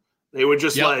shoulder. They were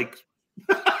just like,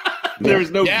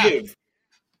 there's no give.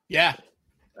 Yeah,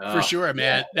 for sure,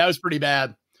 man. That was pretty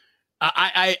bad.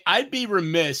 I'd be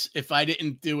remiss if I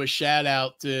didn't do a shout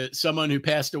out to someone who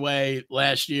passed away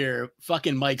last year.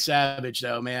 Fucking Mike Savage,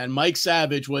 though, man. Mike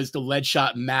Savage was the lead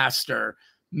shot master.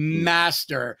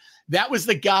 That was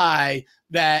the guy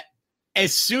that,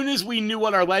 as soon as we knew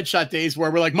what our lead shot days were,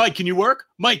 we're like, Mike, can you work?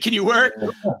 Mike, can you work?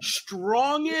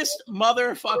 Strongest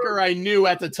motherfucker I knew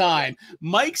at the time.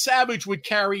 Mike Savage would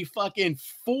carry fucking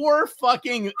 4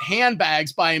 fucking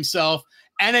handbags by himself,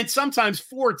 and then sometimes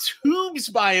 4 tubes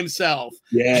by himself.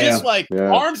 Just like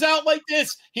arms out like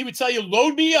this. He would tell you,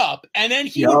 load me up. And then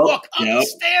he would walk up the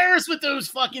stairs with those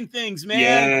fucking things,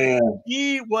 man.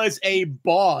 He was a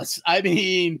boss. I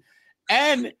mean,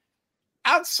 and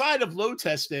outside of load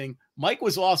testing, Mike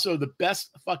was also the best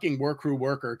fucking work crew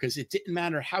worker because it didn't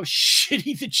matter how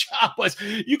shitty the job was.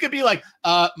 You could be like,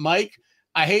 Mike,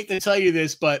 I hate to tell you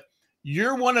this, but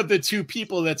you're one of the 2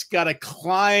 people that's got to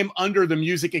climb under the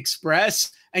Music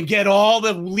Express and get all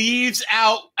the leaves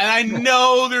out. And I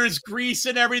know there's grease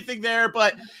and everything there,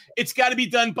 but it's got to be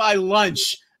done by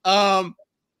lunch.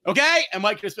 Okay? And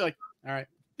Mike just be like, all right.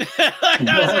 All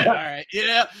right, you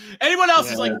know. Anyone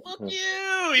else is like, fuck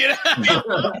you, you know.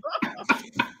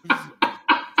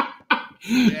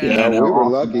 We were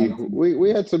lucky. We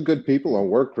had some good people on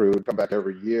work crew who'd come back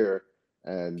every year,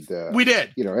 and we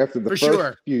did. You know, after the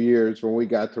first few years when we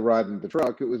got to ride in the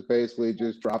truck, it was basically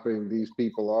just dropping these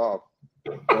people off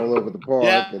all over the park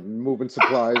and moving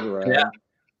supplies around. Yeah.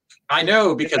 I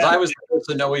know, because I was the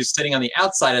person always sitting on the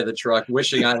outside of the truck,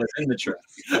 wishing I was in the truck.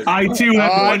 I too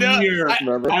had 1 year. I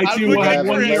too had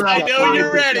 1 year. I know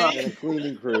you're ready. A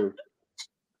cleaning crew.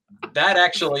 That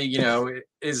actually, you know,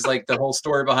 is like the whole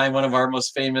story behind one of our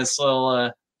most famous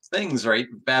little things, right?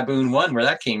 Baboon 1, where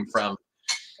that came from.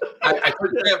 I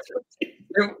couldn't have,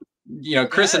 you know,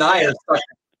 Chris and I are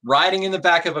riding in the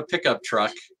back of a pickup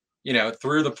truck, you know,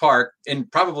 through the park in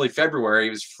probably February. It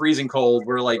was freezing cold.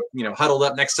 We're like, you know, huddled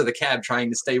up next to the cab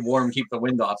trying to stay warm, keep the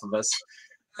wind off of us.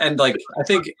 And like,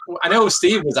 I know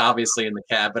Steve was obviously in the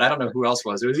cab, but I don't know who else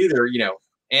was. It was either, you know,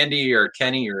 Andy or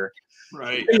Kenny or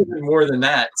more than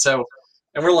that. So,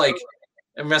 and we're like,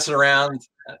 I'm messing around,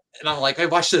 and I'm like, hey,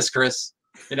 watch this, Chris.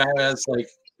 You know, and it's like,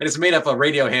 and it's made up of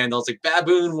radio handles, like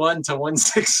Baboon 1 to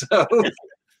 160.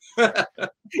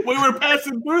 We were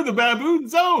passing through the baboon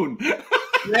zone.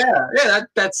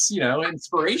 That's you know,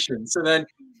 inspiration. So then,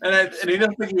 and he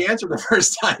didn't think he answered the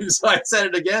first time, so I said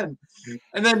it again.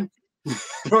 And then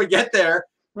when we get there,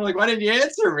 we're like, why didn't you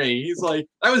answer me? He's like,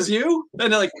 that was you?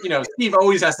 And like, you know, Steve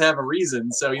always has to have a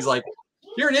reason. So he's like,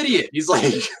 you're an idiot. He's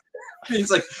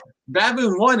like,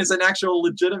 Baboon 1 is an actual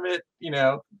legitimate, you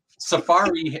know,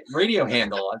 Safari radio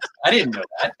handle. I didn't know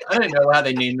that. I didn't know how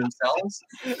they named themselves.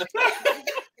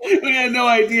 We had no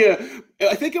idea.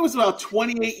 I think it was about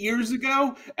 28 years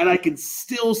ago, and I can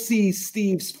still see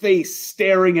Steve's face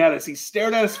staring at us. He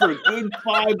stared at us for a good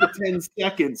 5 to 10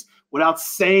 seconds without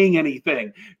saying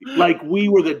anything. Like we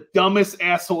were the dumbest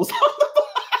assholes on the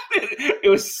planet. It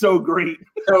was so great.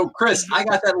 So, Chris, I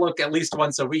got that look at least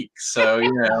once a week. So,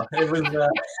 you know, it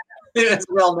was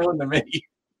well known to me.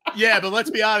 Yeah, but let's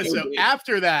be honest. So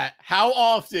after that, how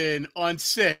often on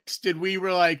 6 did we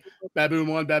were like Baboon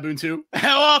 1, Baboon 2?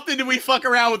 How often did we fuck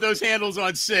around with those handles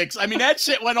on 6? I mean, that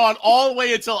shit went on all the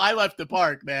way until I left the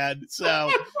park, man.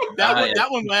 So that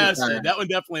one lasted. That one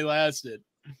definitely lasted.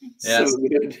 Yeah. So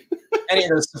good. Any of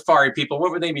those Safari people,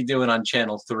 what would they be doing on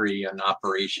Channel 3 on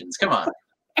operations? Come on.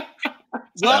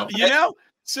 Well, you know,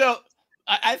 so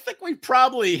I think we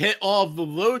probably hit all of the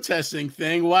load testing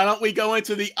thing. Why don't we go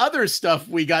into the other stuff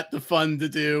we got the fun to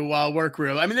do while work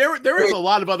crew? I mean, there was a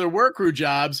lot of other work crew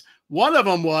jobs. One of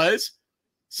them was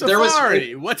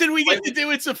Safari. What did we get to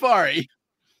do at Safari?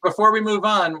 Before we move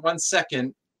on, 1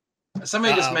 second.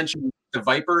 Somebody just mentioned the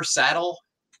Viper saddle.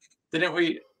 Didn't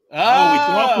we? Oh, we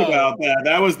talked about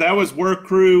that. That was work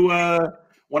crew. That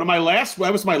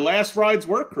was my last ride's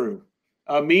work crew.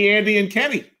 Me, Andy, and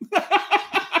Kenny.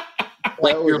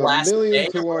 like That your was a last million day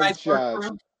to of one Work shot.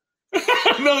 Crew?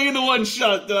 A million to one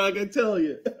shot, Doug. I tell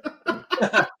you.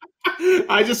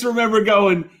 I just remember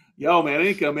going, "Yo, man, I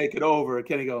ain't gonna make it over." And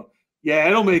Kenny go, "Yeah,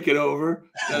 it'll make it over."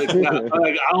 Like, "Nah," I'm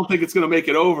like, I don't think it's gonna make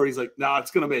it over. He's like, "No, nah,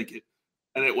 it's gonna make it,"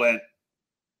 and it went.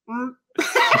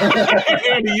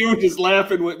 Andy, you were just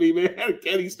laughing with me, man.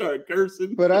 Kenny started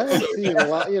cursing. But I had seen a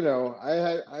lot,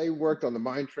 I worked on the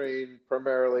mine train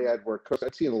primarily. I'd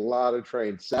seen a lot of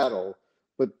trains saddle,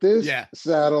 but this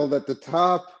saddled at the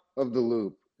top of the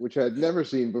loop, which I'd never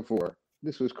seen before.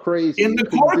 This was crazy. In the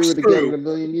You couldn't do it again corkscrew. in a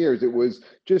million years. It was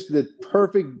just the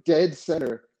perfect dead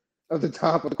center of the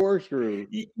top of the corkscrew.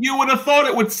 You would have thought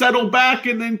it would settle back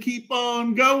and then keep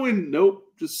on going. Nope,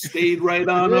 just stayed right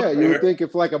on up Yeah, there. you would think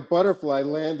if like a butterfly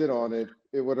landed on it,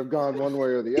 it would have gone one way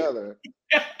or the other.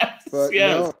 But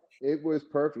no, it was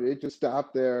perfect. It just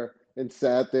stopped there and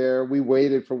sat there. We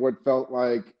waited for what felt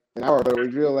like an hour, but it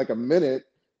was really like a minute.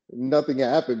 Nothing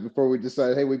happened before we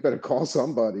decided, hey, we better call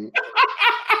somebody.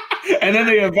 And then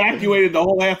they evacuated the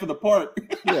whole half of the park.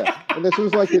 Yeah, and this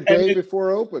was like the day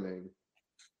before opening.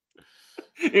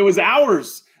 It was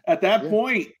hours at that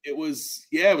point. It was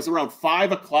around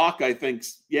 5 o'clock, I think.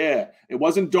 Yeah, it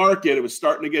wasn't dark yet. It was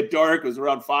starting to get dark. It was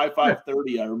around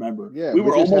 5:30. I remember. Yeah, we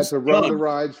were just almost had to run done. the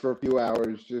rides for a few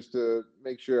hours just to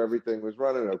make sure everything was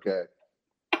running okay.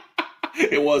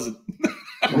 It wasn't.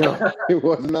 No, it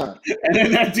was not. And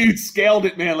then that dude scaled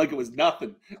it, man, like it was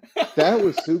nothing. That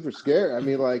was super scary. I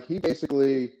mean, like he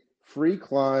basically free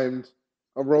climbed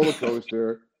a roller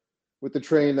coaster with the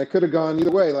train that could have gone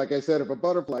either way. Like I said, if a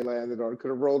butterfly landed on it, could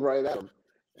have rolled right out.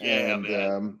 Yeah, and,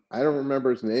 man. I don't remember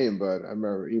his name, but I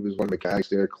remember he was one of the mechanics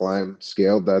there,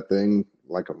 scaled that thing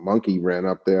like a monkey, ran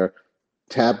up there,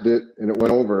 tapped it, and it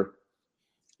went over.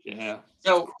 Yeah.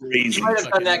 So Crazy. he might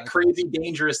have done that crazy,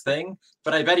 dangerous thing,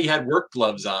 but I bet he had work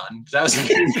gloves on. That was a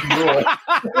huge rule.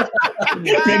 As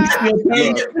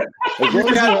long as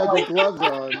you had your gloves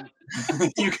on.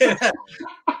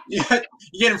 You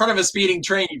get in front of a speeding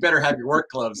train, you better have your work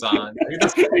gloves on.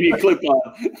 And you clip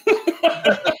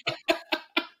on.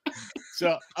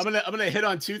 So I'm gonna hit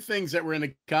on two things that were in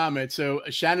the comments. So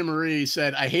Shannon Marie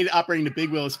said, "I hate operating the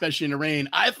big wheel, especially in the rain."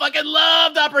 I fucking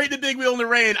loved operating the big wheel in the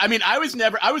rain. I mean, I was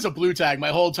a blue tag my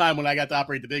whole time when I got to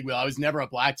operate the big wheel. I was never a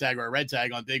black tag or a red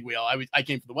tag on big wheel. I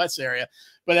came from the West area,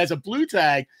 but as a blue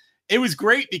tag, it was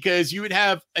great because you would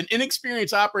have an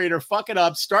inexperienced operator fuck it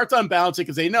up, starts unbalancing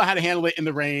because they know how to handle it in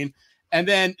the rain. And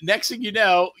then next thing you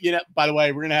know, by the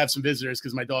way, we're going to have some visitors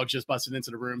because my dog's just busted into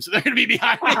the room. So they're going to be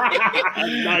behind me.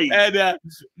 Nice. And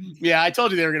yeah, I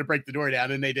told you they were going to break the door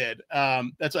down, and they did.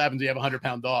 That's what happens when you have a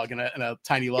 100-pound dog and a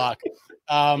tiny lock.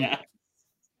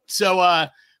 So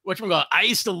whatchamacallit, I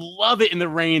used to love it in the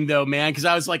rain though, man, because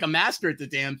I was like a master at the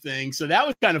damn thing. So that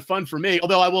was kind of fun for me.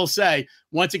 Although I will say,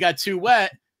 once it got too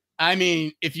wet, I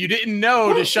mean, if you didn't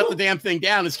know to shut the damn thing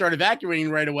down and start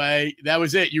evacuating right away, that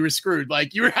was it. You were screwed.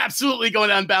 Like you were absolutely going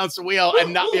to unbalance the wheel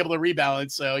and not be able to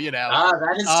rebalance. So,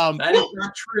 that is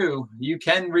not true. You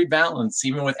can rebalance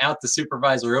even without the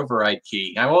supervisor override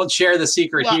key. I won't share the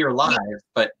secret here live,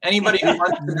 but anybody who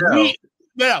wants to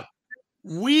know.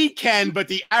 We can, but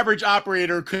the average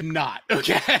operator could not.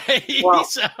 Okay. Well,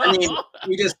 I mean,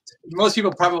 most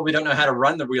people probably don't know how to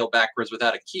run the wheel backwards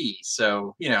without a key.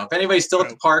 So, if anybody's still at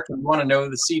the park and want to know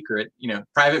the secret,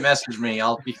 private message me.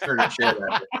 I'll be sure to share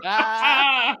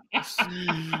that.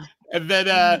 And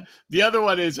then the other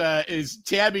one is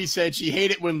Tabby said she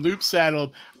hated when loop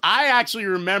saddled. I actually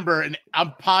remember, and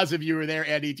I'm positive you were there,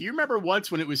 Andy. Do you remember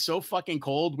once when it was so fucking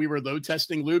cold, we were load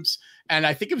testing loops, and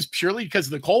I think it was purely because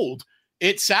of the cold.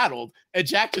 It saddled, and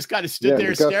Jack just kind of stood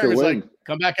there staring. Was like,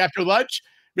 "Come back after lunch."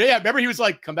 Yeah, remember he was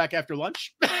like, "Come back after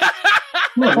lunch."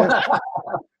 They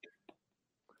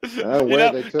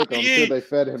took him. I'm sure they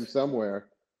fed him somewhere.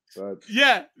 But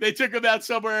yeah, they took him out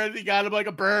somewhere, and he got him like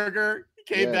a burger. He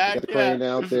came back. Got the crane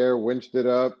out there, winched it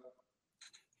up.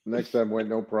 Next time went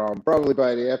no problem. Probably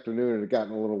by the afternoon, it had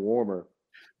gotten a little warmer.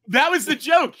 That was the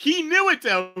joke. He knew it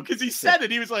though, because he said it.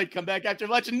 He was like, "Come back after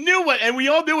lunch," and knew what, and we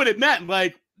all knew what it meant.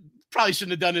 Like, probably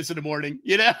shouldn't have done this in the morning,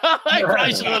 I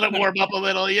probably should have let it warm up a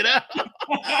little,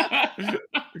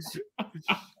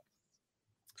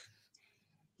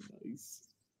 Nice.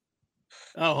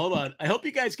 Oh, hold on. I hope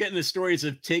you guys getting the stories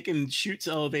of taking Chute's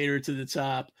elevator to the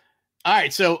top. All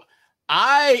right, so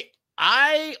I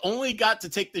only got to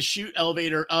take the Chute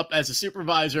elevator up as a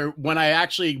supervisor when I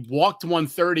actually walked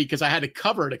 130 because I had to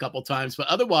cover it a couple times, but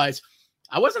otherwise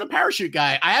I wasn't a parachute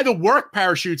guy. I had to work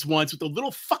parachutes once with the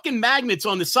little fucking magnets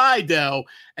on the side, though,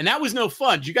 and that was no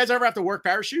fun. Did you guys ever have to work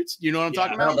parachutes? You know what I'm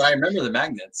talking about? But I remember the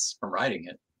magnets from riding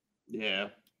it. Yeah.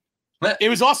 It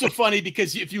was also funny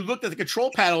because if you looked at the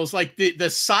control panels, like the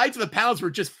sides of the panels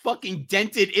were just fucking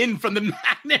dented in from the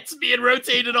magnets being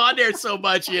rotated on there so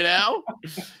much, you know?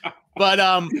 But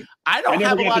I don't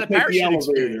have a lot of parachute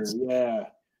experience. Yeah.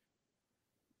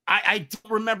 I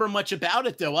don't remember much about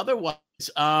it though. Otherwise,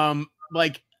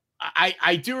 like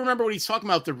I do remember what he's talking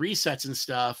about, the resets and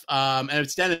stuff. And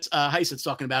it's Dennis Heiss that's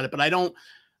talking about it, but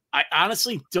I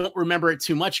honestly don't remember it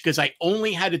too much because I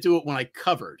only had to do it when I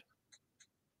covered.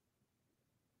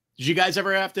 Did you guys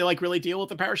ever have to like really deal with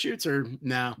the parachutes or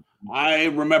no? I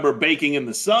remember baking in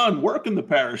the sun, working the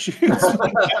parachutes.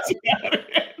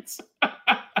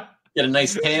 Get a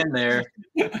nice tan there.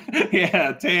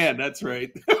 Yeah, tan. That's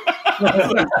right.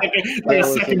 That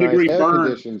was a nice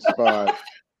air-conditioned spot.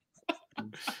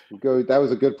 That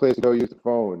was a good place to go use the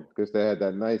phone because they had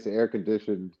that nice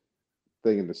air-conditioned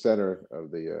thing in the center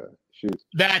of the chute.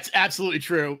 That's absolutely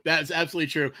true. That's absolutely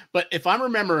true. But if I'm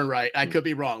remembering right, I could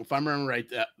be wrong. If I'm remembering right,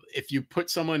 if you put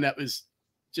someone that was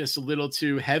just a little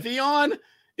too heavy on,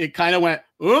 it kind of went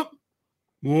whoop,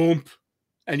 whoop,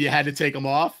 and you had to take them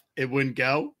off. It wouldn't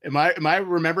go. Am I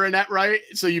remembering that right?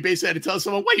 So you basically had to tell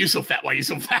someone, "Why are you so fat? Why are you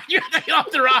so fat?" You had to get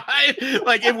off the ride.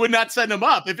 Like it would not send them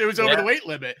up if it was over the weight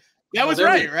limit. That was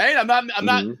right? I'm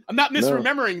not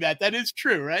misremembering that. That is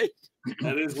true, right?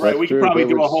 That is right. We could probably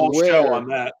do a whole show on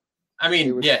that. I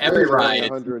mean, yeah, every ride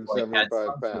 175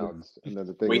 pounds, and then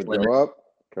the thing would go up,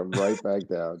 come right back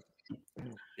down.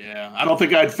 Yeah, I don't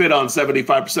think I'd fit on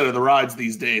 75% of the rides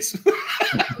these days.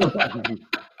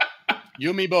 You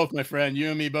and me both, my friend. You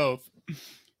and me both.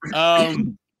 All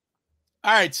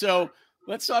right, so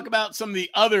let's talk about some of the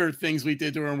other things we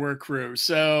did during work crew.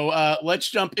 So let's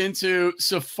jump into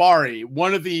Safari,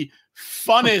 one of the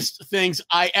funnest things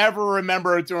I ever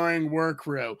remember during work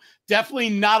crew. Definitely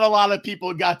not a lot of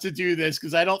people got to do this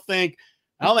because I don't think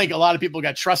a lot of people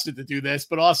got trusted to do this,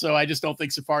 but also I just don't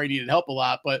think Safari needed help a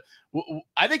lot. But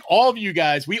I think all of you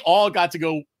guys, we all got to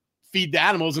go feed the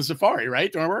animals in Safari,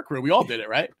 right? During work crew. We all did it,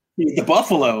 right? The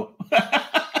buffalo.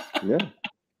 Yeah.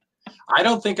 I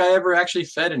don't think I ever actually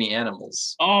fed any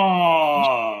animals.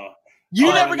 Oh.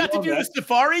 You never got to do the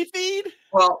Safari feed?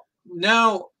 Well,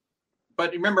 no.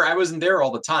 But remember, I wasn't there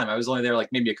all the time. I was only there like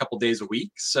maybe a couple days a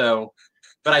week. So,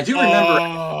 but I do remember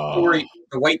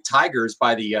the white tigers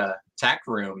by the tack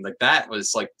room. Like that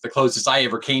was like the closest I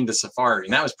ever came to Safari,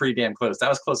 and that was pretty damn close. That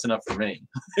was close enough for me.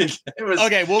 It was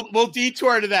okay. We'll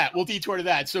detour to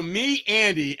that. So me,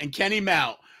 Andy, and Kenny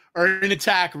Mount are in the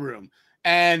tack room,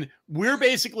 and we're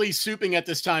basically souping at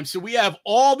this time. So we have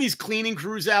all these cleaning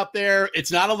crews out there.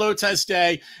 It's not a low test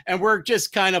day, and we're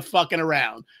just kind of fucking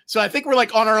around. So I think we're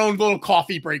like on our own little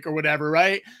coffee break or whatever,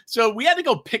 right? So we had to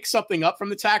go pick something up from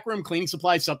the tack room, cleaning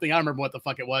supplies, something. I don't remember what the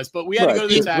fuck it was, but we had to go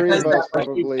to the tack room.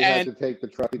 Probably had to take the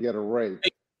truck to get a rake.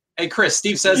 Hey, Chris,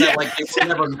 Steve says that like they were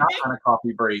never not on a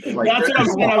coffee break. Like, that's what I'm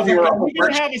saying. We're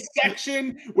going to have a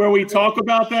section where we talk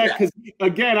about that because,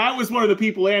 again, I was one of the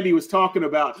people Andy was talking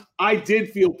about. I did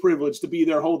feel privileged to be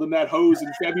there holding that hose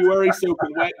in February,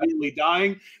 soaking wet, nearly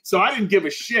dying. So I didn't give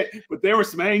a shit, but there were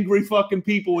some angry fucking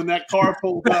people when that car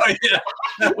pulled up.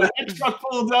 When that truck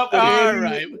pulled up,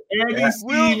 Andy,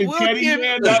 Steve, and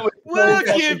Kenny, we'll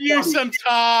give you some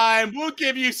time. We'll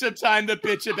give you some time to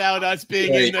bitch about us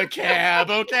being in the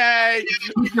cab, okay?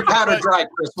 Keep your powder dry,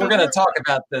 Chris. We're going to talk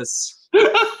about this.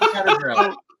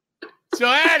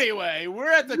 So anyway,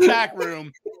 we're at the tack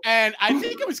room, and I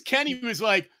think it was Kenny who was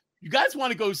like, "You guys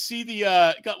want to go see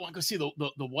the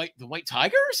white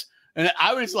tigers?" And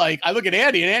I was like, I look at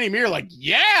Andy, and Andy and me are like,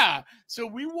 "Yeah." So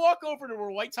we walk over to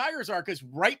where white tigers are because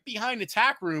right behind the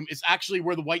tack room is actually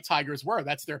where the white tigers were.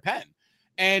 That's their pen,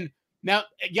 and now,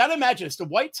 you got to imagine this. The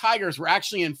white tigers were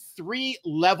actually in 3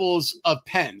 levels of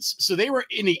pens. So they were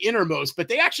in the innermost, but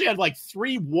they actually had like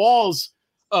 3 walls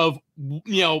of,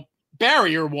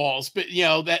 barrier walls. But,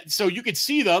 so you could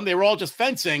see them. They were all just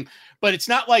fencing. But it's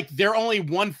not like they're only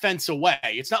 1 fence away.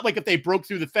 It's not like if they broke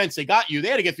through the fence, they got you. They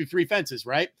had to get through 3 fences,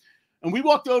 right? And we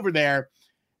walked over there.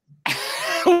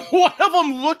 One of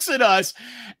them looks at us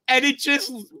and it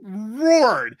just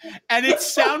roared and it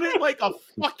sounded like a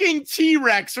fucking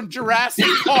T-Rex from Jurassic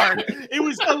Park. It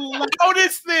was the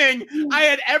loudest thing I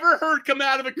had ever heard come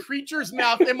out of a creature's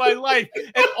mouth in my life.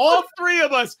 And all 3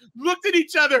 of us looked at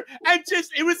each other and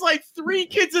it was like 3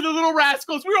 kids in the Little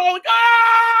Rascals. We were all like,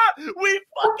 ah! We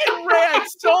fucking ran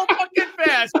so fucking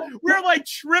fast. We were like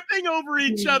tripping over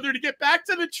each other to get back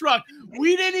to the truck.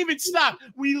 We didn't even stop.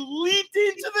 We leaped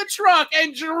into the truck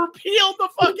and repealed the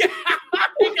fucking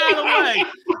we got away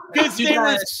because they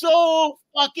were so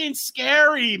fucking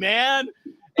scary, man.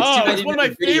 It's one of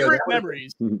my favorite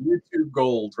memories. YouTube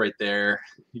gold right there.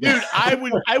 Dude,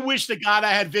 I wish to God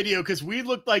I had video because we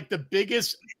looked like the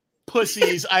biggest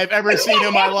pussies I've ever seen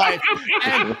in my life.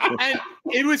 And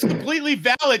it was completely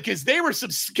valid because they were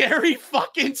some scary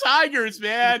fucking tigers,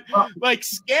 man. Like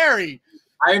scary.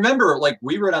 I remember like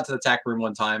we rode out to the tack room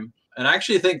one time. And I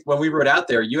actually think when we rode out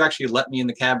there, you actually let me in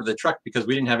the cab of the truck because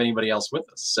we didn't have anybody else with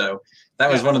us. So that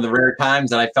was one of the rare times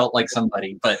that I felt like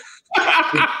somebody. But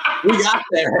we got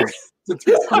there.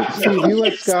 You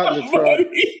let Scott in the truck.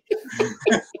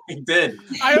 He did.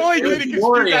 I only did it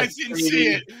because you guys didn't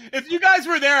see it. If you guys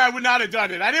were there, I would not have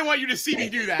done it. I didn't want you to see me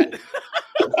do that.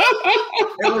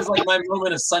 It was like my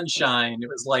moment of sunshine. It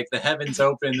was like the heavens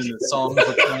opened and the songs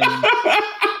were playing.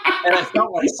 And I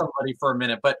felt like somebody for a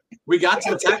minute, but we got to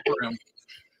the tack room,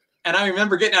 and I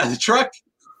remember getting out of the truck,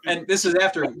 and this is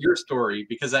after your story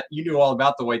because you knew all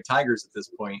about the white tigers at this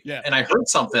point. Yeah. And I heard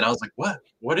something. I was like, "What?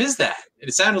 What is that?" And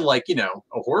it sounded like a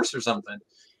horse or something.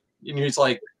 And he's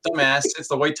like, "Dumbass, it's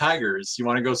the white tigers. You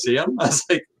want to go see them?" I was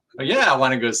like, "Oh, yeah, I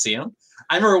want to go see them."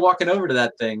 I remember walking over to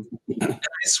that thing, and I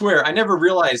swear I never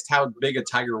realized how big a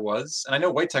tiger was. And I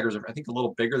know white tigers are, I think, a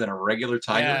little bigger than a regular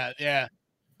tiger. Yeah.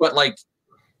 But like.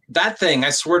 That thing,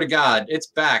 I swear to God, its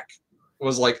back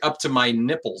was like up to my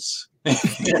nipples. Like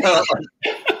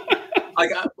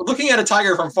looking at a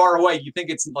tiger from far away, you think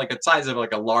it's like the size of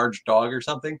like a large dog or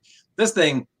something. This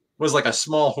thing was like a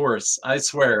small horse. I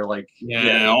swear, like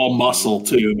all muscle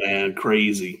too, man,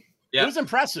 crazy. Yeah. It was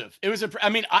impressive. I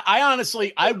mean, I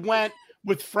honestly, I went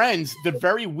with friends the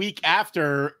very week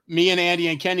after me and Andy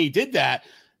and Kenny did that,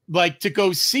 like to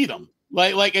go see them.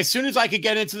 Like as soon as I could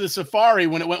get into the safari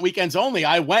when it went weekends only,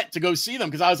 I went to go see them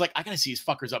because I was like, I gotta see these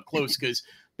fuckers up close because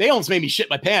they almost made me shit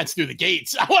my pants through the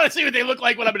gates. I want to see what they look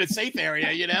like when I'm in a safe area,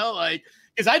 like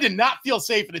because I did not feel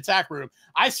safe in the tack room.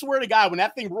 I swear to God, when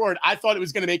that thing roared, I thought it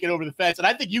was going to make it over the fence, and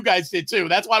I think you guys did too.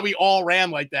 That's why we all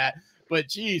ran like that. But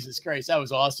Jesus Christ, that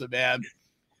was awesome, man.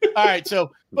 All right,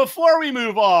 so before we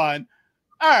move on.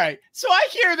 All right, so I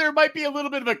hear there might be a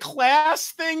little bit of a class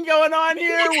thing going on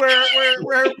here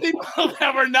where people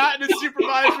that were not in a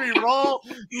supervisory role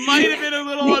might have been a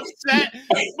little upset.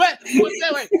 But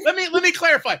wait, let me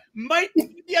clarify. Might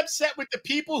be upset with the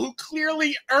people who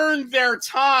clearly earned their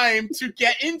time to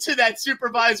get into that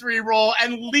supervisory role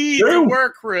and lead the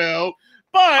work crew.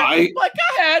 But go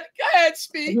ahead,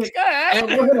 speak. Go ahead.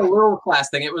 And it wasn't a little class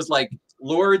thing. It was like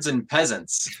lords and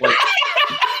peasants. Like,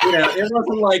 it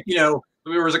wasn't like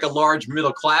there was like a large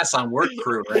middle class on work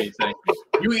crew or anything.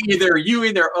 You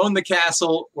either owned the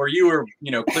castle or you were,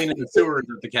 cleaning the sewers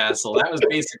of the castle. That was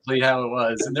basically how it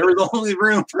was. And there was only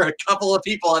room for a couple of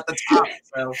people at the top.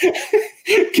 So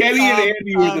Kenny and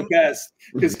Andy were the best.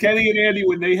 Because Kenny and Andy,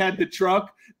 when they had the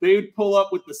truck, they would pull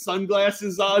up with the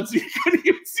sunglasses on so you couldn't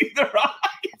even see their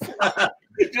eyes.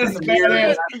 Just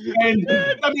badass. And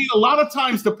I mean, a lot of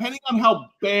times, depending on how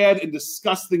bad and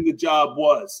disgusting the job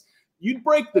was, you'd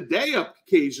break the day up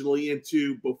occasionally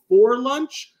into before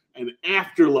lunch and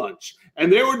after lunch.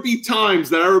 And there would be times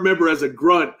that I remember as a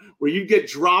grunt where you'd get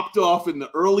dropped off in the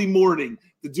early morning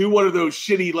to do one of those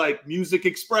shitty, like, Music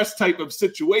Express type of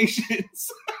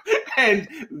situations. And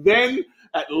then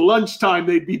at lunchtime,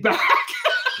 they'd be back.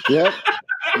 Yep.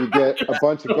 You get a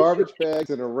bunch of garbage bags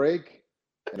and a rake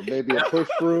and maybe a push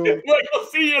broom. Like, we'll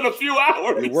see you in a few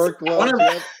hours. Your work gloves.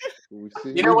 Yep.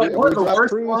 We what? One of the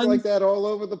worst crews ones like that all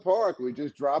over the park. We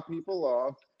just drop people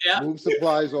off, move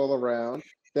supplies all around.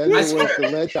 Then there was the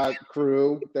lead shot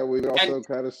crew that we also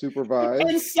kind of supervised.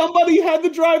 And somebody had to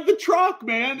drive the truck,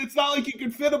 man. It's not like you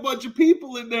could fit a bunch of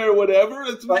people in there or whatever.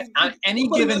 But on any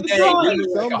given day, we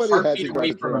were like a heartbeat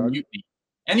away from a mutiny.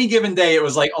 Any given day, it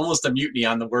was like almost a mutiny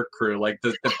on the work crew. Like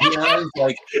the peons,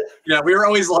 like, we were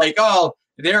always like, oh,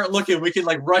 they aren't looking. We can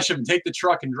like rush them, take the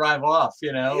truck, and drive off.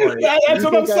 Like, that's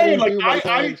what I'm saying.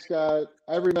 Like Scott,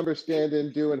 I remember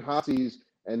standing doing hotsies,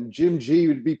 and Jim G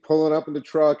would be pulling up in the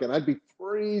truck, and I'd be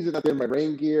freezing up in my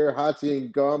rain gear,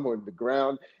 hotsying gum on the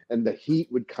ground, and the heat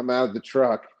would come out of the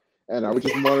truck. And I would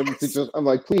just want him to I'm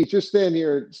like, please, just stay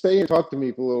here, and talk to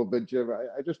me for a little bit, Jim.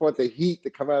 I just want the heat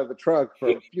to come out of the truck for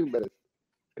a few minutes.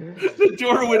 The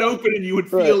door would open and you would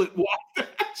feel it walk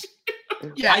past.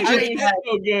 Yeah, I mean, that's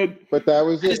so good. But that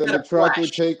was it. And the truck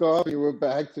would take off. You were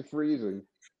back to freezing.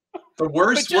 The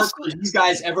worst work you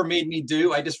guys ever made me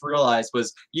do, I just realized,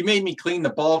 was you made me clean the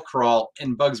ball crawl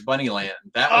in Bugs Bunny Land.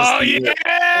 That was Go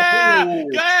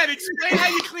ahead, explain how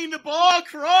you clean the ball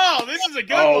crawl. This is a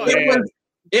good one.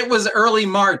 It was early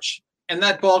March, and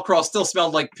that ball crawl still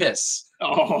smelled like piss.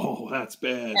 Oh, that's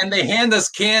bad. And they hand us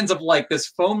cans of like this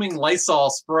foaming Lysol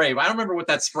spray. I don't remember what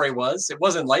that spray was. It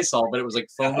wasn't Lysol, but it was like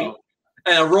foaming.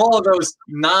 And a roll of those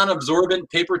non-absorbent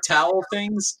paper towel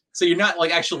things. So you're not like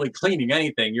actually cleaning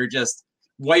anything. You're just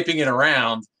wiping it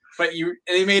around. But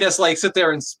they made us like sit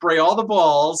there and spray all the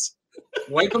balls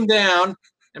wipe them down,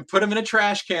 and put them in a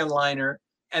trash can liner.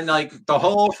 And like the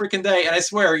whole freaking day, and I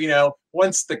swear,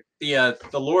 once the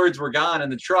lords were gone in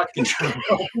the truck, and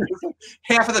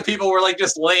half of the people were like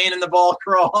just laying in the ball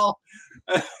crawl.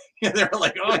 And they were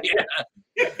like, "Oh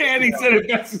yeah." And he said it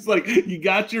best. It's like, you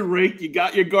got your rake, you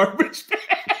got your garbage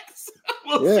bags.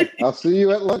 Yeah, I'll see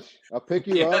you at lunch. I'll pick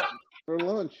you up for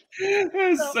lunch.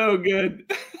 It's so good.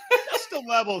 Just a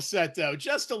level set, though.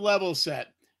 Just a level set.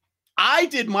 I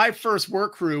did my first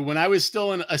work crew when I was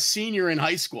still a senior in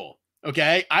high school.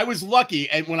 Okay. I was lucky.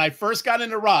 And when I first got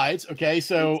into rides, okay.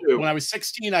 So when I was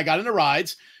 16, I got into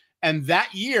rides. And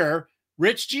that year,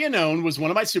 Rich Giannone was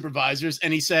one of my supervisors.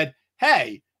 And he said,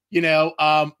 "Hey,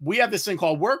 we have this thing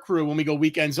called work crew when we go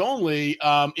weekends only.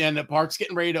 And the park's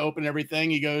getting ready to open and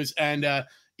everything." He goes, "And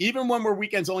even when we're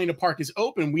weekends only and the park is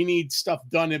open, we need stuff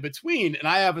done in between. And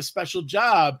I have a special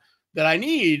job that I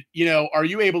need, are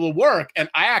you able to work?" And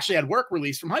I actually had work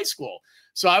release from high school.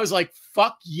 So I was like,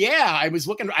 fuck yeah. I was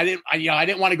looking, I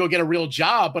didn't want to go get a real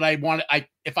job, but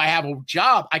if I have a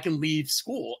job, I can leave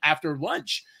school after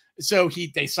lunch. So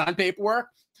they signed paperwork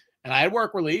and I had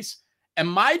work release, and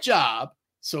my job.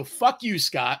 So fuck you,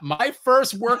 Scott. My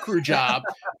first work crew job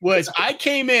was I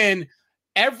came in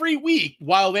every week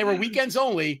while they were weekends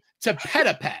only to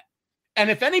Pet-a-Pet. And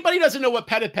if anybody doesn't know what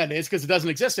Pet-a-Pet is, because it doesn't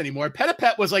exist anymore,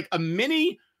 Pet-a-Pet was like a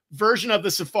mini version of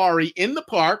the safari in the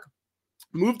park,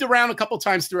 moved around a couple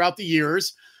times throughout the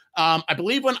years. I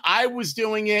believe when I was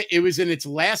doing it, it was in its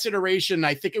last iteration.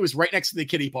 I think it was right next to the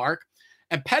kiddie park.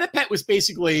 And Pet-a-Pet was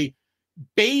basically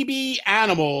baby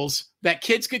animals that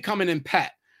kids could come in and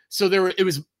pet. So it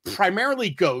was primarily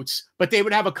goats, but they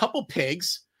would have a couple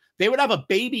pigs. They would have a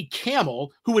baby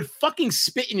camel who would fucking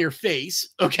spit in your face,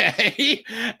 okay?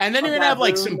 And then you're gonna have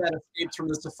like some that escapes from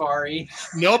the safari.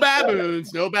 No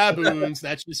baboons.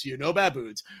 That's just you. No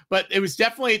baboons. But it was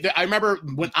definitely. I remember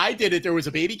when I did it, there was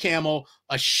a baby camel,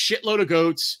 a shitload of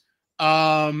goats,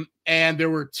 and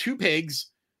there were 2 pigs,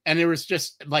 and there was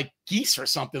just like geese or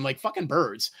something, like fucking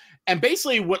birds. And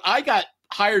basically, what I got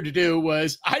hired to do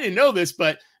was, I didn't know this,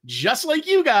 but just like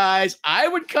you guys, I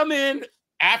would come in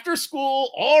after school,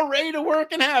 all ready to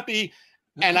work and happy,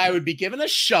 and I would be given a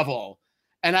shovel,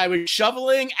 and I was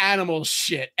shoveling animal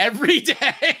shit every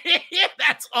day.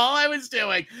 That's all I was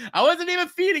doing. I wasn't even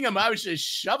feeding them. I was just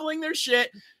shoveling their shit,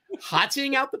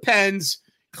 hotting out the pens,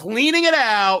 cleaning it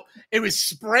out. It was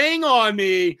spraying on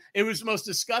me. It was the most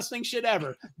disgusting shit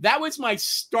ever. That was my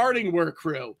starting work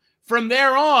crew. From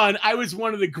there on, I was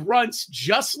one of the grunts,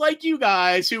 just like you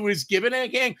guys, who was given a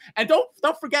gang. And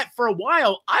don't forget, for a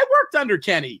while, I worked under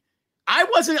Kenny. I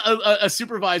wasn't a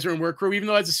supervisor in work crew, even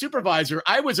though as a supervisor,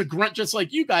 I was a grunt just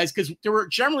like you guys, because there were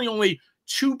generally only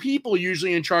 2 people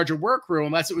usually in charge of work crew,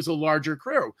 unless it was a larger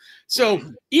crew. So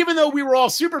even though we were all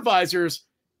supervisors,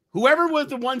 whoever was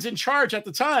the ones in charge at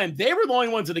the time, they were the only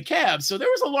ones in the cab. So there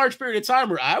was a large period of time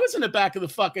where I was in the back of the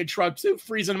fucking truck too,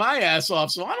 freezing my ass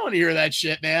off. So I don't want to hear that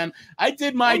shit, man. I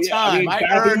did my time. I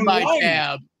earned my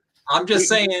cab. I'm just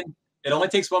saying, it only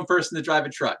takes one person to drive a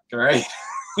truck, all right?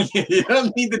 You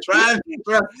don't need to drive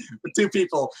with 2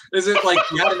 people. Is it like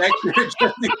you had an extra?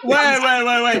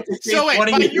 Wait. So wait,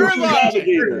 by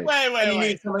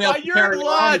your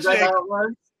logic,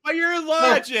 by your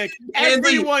logic,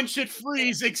 everyone should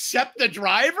freeze except the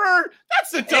driver?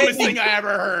 That's the dumbest thing I ever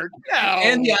heard. No.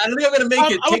 Andy, I don't think I'm going to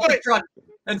make it. Take the truck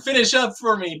and finish up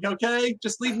for me, okay?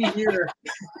 Just leave me here.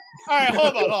 All right,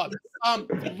 hold on.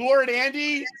 Lord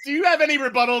Andy, do you have any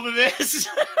rebuttal to this?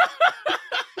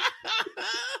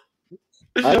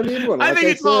 I don't need one. Like I think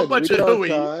it's all a bunch of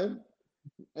hooey.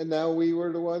 And now we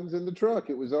were the ones in the truck.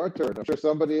 It was our turn. I'm sure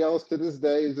somebody else to this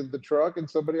day is in the truck, and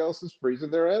somebody else is freezing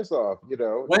their ass off.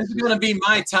 When's it going to be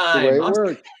my time? The way it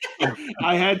worked.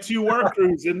 I had 2 work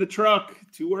crews in the truck.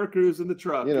 2 work crews in the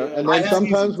truck. And then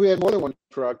sometimes we had more than one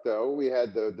truck, though. We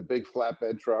had the big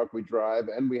flatbed truck we drive,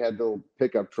 and we had the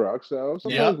pickup truck. So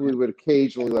sometimes we would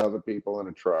occasionally let other people in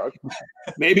a truck.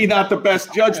 Maybe not the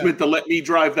best judgment to let me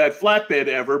drive that flatbed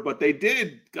ever, but they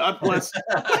did. God bless.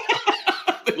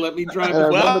 They let me drive. I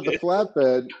remember the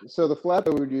flatbed. So the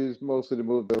flatbed we would use mostly to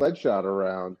move the lead shot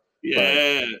around.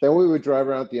 Yeah. But then we would drive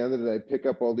around at the end of the day, pick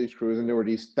up all these crews, and there were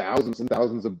these thousands and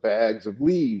thousands of bags of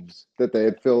leaves that they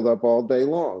had filled up all day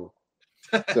long.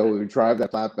 So we would drive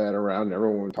that flatbed around, and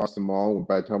everyone would toss them all. And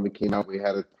by the time we came out, we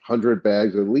had 100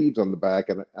 bags of leaves on the back.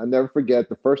 And I'll never forget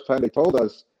the first time they told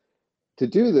us to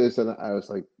do this, and I was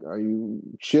like, "Are you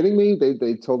shitting me?"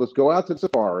 They told us, "Go out to the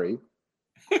safari.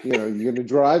 You're going to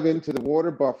drive into the water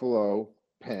buffalo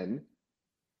pen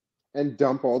and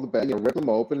dump all the bags, rip them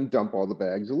open and dump all the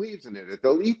bags of leaves in it.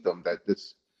 They'll eat them.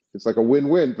 It's like a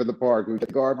win-win for the park. We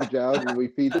get garbage out and we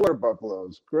feed the water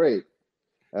buffaloes. Great."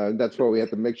 That's why we had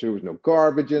to make sure there was no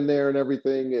garbage in there and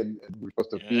everything, and we were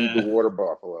supposed to feed the water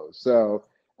buffaloes. So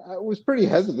I was pretty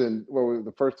hesitant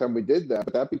the first time we did that,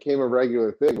 but that became a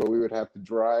regular thing where we would have to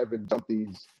drive and dump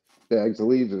these bags of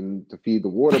leaves and to feed the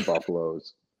water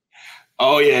buffaloes.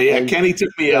 Oh yeah. And Kenny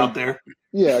took me out there.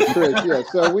 Yeah, Chris. Yeah,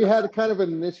 so we had kind of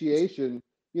an initiation.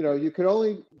 You could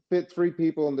only fit 3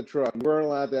 people in the truck. We weren't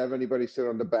allowed to have anybody sit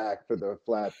on the back for the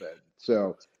flatbed.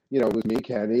 So it was me,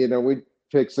 Kenny, we'd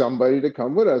pick somebody to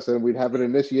come with us, and we'd have an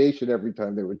initiation every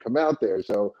time they would come out there.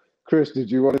 So, Chris, did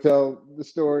you want to tell the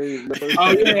story?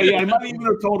 Oh yeah. I might even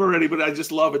have told already, but I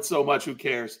just love it so much. Who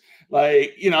cares?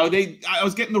 Like, I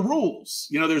was getting the rules.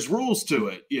 There's rules to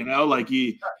it.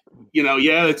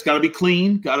 It's got to be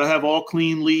clean, got to have all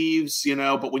clean leaves.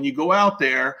 But when you go out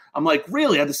there, I'm like,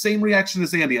 really? I had the same reaction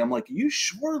as Andy. I'm like, are you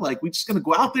sure? Like, we just gonna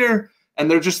go out there and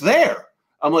they're just there?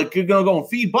 I'm like, you're gonna go and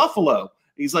feed buffalo?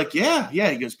 He's like, yeah.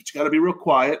 He goes, but you got to be real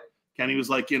quiet. Kenny was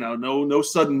like, no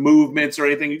sudden movements or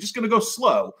anything. You're just going to go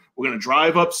slow. We're going to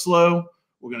drive up slow.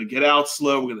 We're going to get out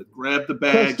slow. We're going to grab the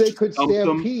bags. They could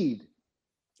stampede.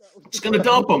 Just going to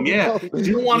dump them, yeah.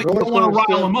 You don't want to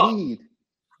rile them up.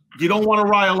 You don't want to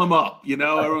rile them up, you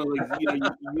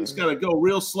just got to go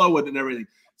real slow with it and everything.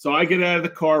 So I get out of the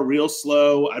car real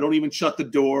slow. I don't even shut the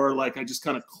door. Like, I just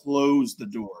kind of close the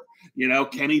door.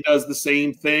 Kenny does the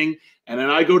same thing. And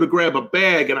then I go to grab a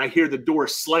bag and I hear the door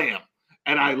slam.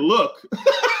 And I look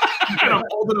and I'm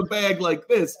holding a bag like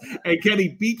this. And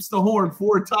Kenny beeps the horn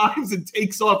 4 times and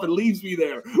takes off and leaves me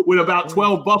there with about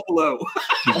 12 buffalo.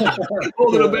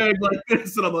 Holding a bag like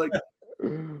this. And I'm like,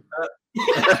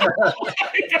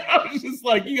 I was just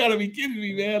like, you got to be kidding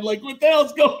me, man. Like, what the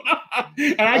hell's going on?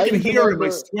 And I can hear him. I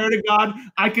swear to God,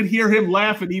 I could hear him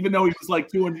laughing, even though he was like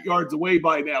 200 yards away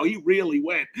by now. He really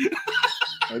went.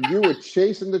 And you were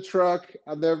chasing the truck.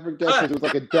 I'll never forget, because it was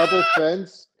like a double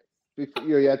fence. You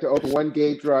had to open one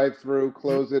gate, drive through,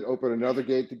 close it, open another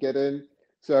gate to get in.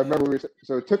 So I remember,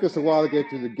 so it took us a while to get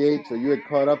to the gate. So you had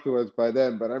caught up to us by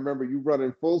then. But I remember you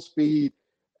running full speed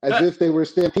as if they were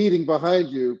stampeding behind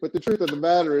you. But the truth of the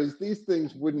matter is, these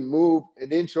things wouldn't move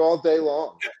an inch all day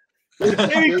long. They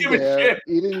just stood there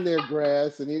eating their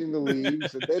grass and eating the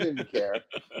leaves, and they didn't care.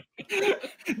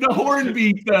 The horn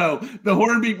beat, though. The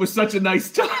horn beat was such a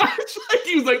nice touch. Like,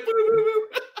 he was like,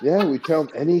 yeah, we tell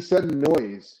them any sudden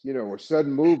noise, or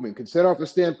sudden movement could set off a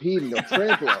stampede and they'll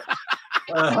trample us.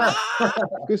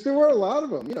 Because there were a lot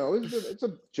of them, it's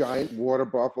a giant water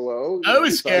buffalo. It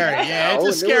was scary. It's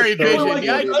a scary vision. The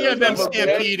idea of them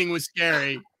stampeding was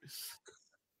scary.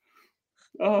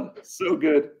 Oh, so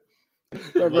good.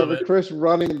 I remember Chris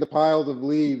running the piles of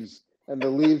leaves and the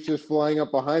leaves just flying up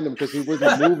behind him because he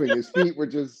wasn't moving. His feet were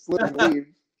just slipping leaves.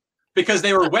 Because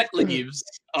they were wet leaves.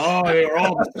 Oh, they were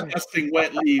all disgusting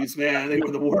wet leaves, man. They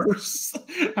were the worst.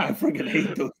 I freaking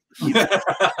hate those.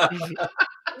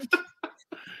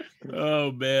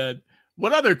 Oh, man.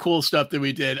 What other cool stuff that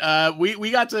we did?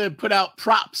 We got to put out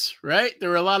props, right? There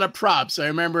were a lot of props. I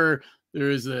remember there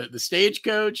was the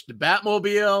stagecoach, the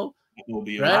Batmobile.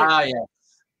 Right? Ah, yeah.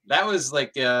 That was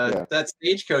like that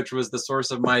stagecoach was the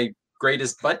source of my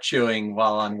greatest butt chewing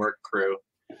while on work crew.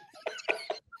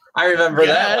 I remember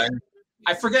that one.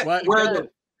 I forget where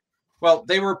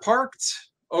they were parked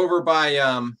over by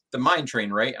the mine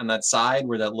train, right? On that side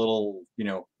where that little,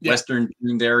 western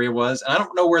themed area was. And I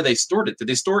don't know where they stored it. Did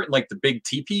they store it in like the big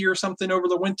teepee or something over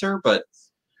the winter? But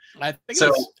I think it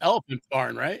was Elephant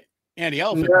Barn, right? Andy,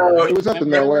 Elephant Barn. Right? It was up in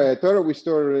that way. I thought we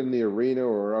stored it in the arena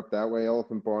or up that way,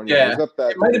 Elephant Barn. Yeah, it was up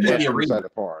that it might have been the arena side of the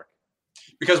park.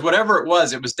 Because whatever it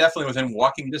was definitely within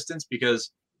walking distance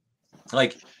because,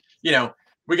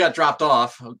 we got dropped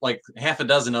off, like half a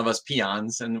dozen of us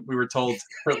peons, and we were told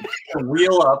to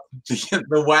wheel up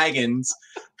the wagons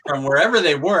from wherever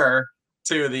they were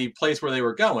to the place where they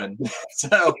were going.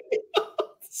 So,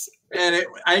 and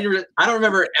I don't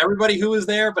remember everybody who was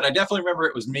there, but I definitely remember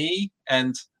it was me.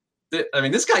 And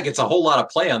this guy gets a whole lot of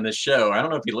play on this show. I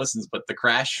don't know if he listens, but the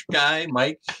Crash guy,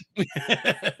 Mike.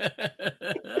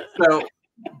 So,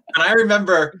 and I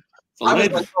remember I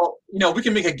was like, well, we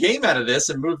can make a game out of this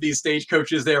and move these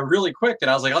stagecoaches there really quick.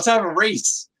 And I was like, let's have a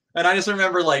race. And I just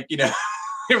remember I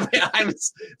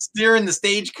was steering the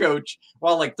stagecoach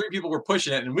while like 3 people were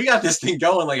pushing it. And we got this thing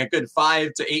going like a good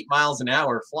 5 to 8 miles an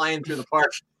hour flying through the park.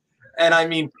 And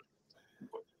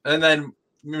and then,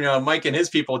 Mike and his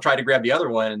people tried to grab the other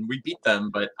one and we beat them.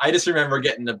 But I just remember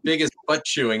getting the biggest butt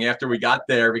chewing after we got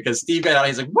there because Steve got out.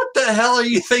 He's like, what the hell are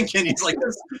you thinking? He's like,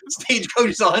 this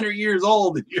stagecoach is 100 years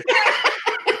old.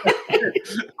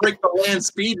 Break the land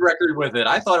speed record with it.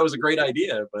 I thought it was a great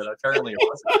idea, but apparently it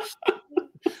wasn't.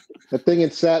 The thing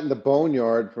had sat in the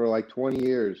boneyard for like 20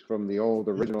 years from the old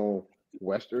original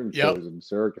Western Yep. shows and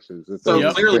circuses. It's So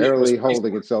like clearly it barely was-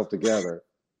 holding itself together.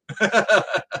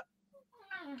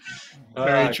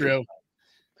 Very true.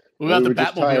 What We about the would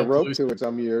just tie a Batmobile? rope Blues? to it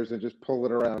some years and just pull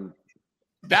it around.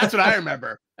 That's what I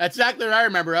remember. That's exactly what I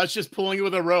remember. I was just pulling it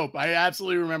with a rope. I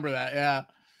absolutely remember that. Yeah.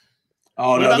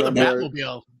 Oh, What no, about the there-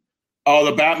 Batmobile? Oh,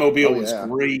 the Batmobile Oh, was yeah.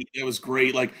 great. It was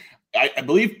great. Like I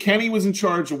believe Kenny was in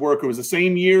charge of work. It was the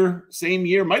same year.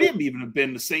 Might even have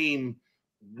been the same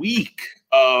week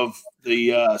of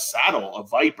the saddle of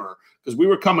Viper, because we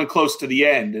were coming close to the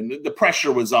end and the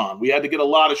pressure was on. We had to get a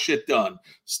lot of shit done.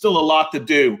 Still a lot to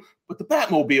do. But the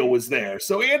Batmobile was there.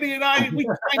 So Andy and I, we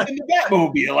climbed in the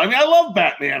Batmobile. I mean, I love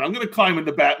Batman. I'm going to climb in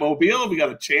the Batmobile if we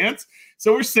got a chance.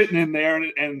 So we're sitting in there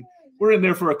and we're in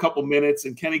there for a couple minutes,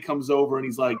 and Kenny comes over and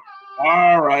he's like,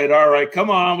 all right, come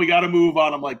on, we got to move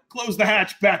on. I'm like, close the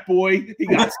hatch, Bat Boy.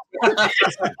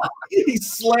 He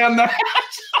slammed the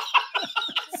hatch.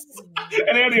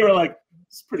 And Andy were like,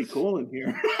 it's pretty cool in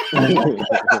here.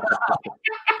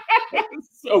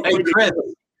 So Hey, freaking Chris,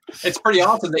 cool. it's pretty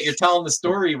awesome that you're telling the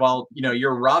story while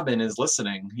your Robin is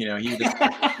listening. He just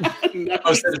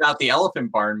posted about the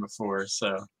elephant barn before,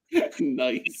 so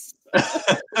Nice.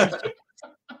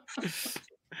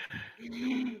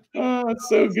 Oh, it's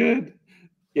so good.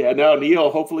 Yeah, no, Neil.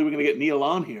 Hopefully, we're gonna get Neil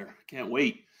on here. Can't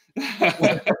wait.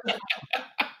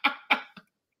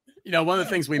 One of the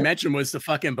things we mentioned was the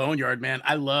fucking boneyard, man.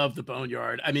 I love the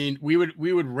boneyard. I mean, we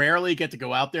would rarely get to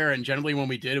go out there, and generally when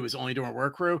we did, it was only during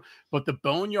work crew. But the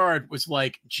boneyard was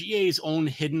like GA's own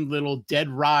hidden little dead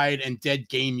ride and dead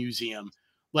game museum.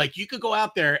 Like you could go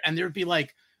out there, and there'd be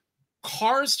like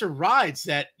cars to rides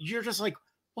that you're just like,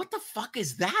 what the fuck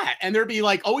is that? And there'd be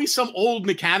like always some old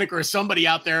mechanic or somebody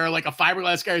out there, like a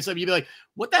fiberglass guy or something. You'd be like,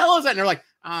 what the hell is that? And they're like,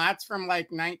 oh, that's from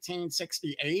like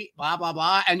 1968, blah, blah,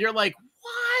 blah. And you're like,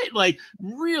 what? Like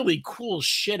really cool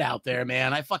shit out there,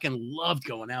 man. I fucking loved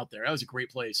going out there. That was a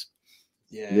great place.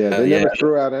 Yeah, they never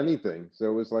threw out anything. So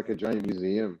it was like a giant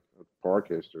museum of park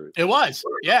history. It was.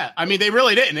 Yeah. I mean, they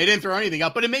really didn't. They didn't throw anything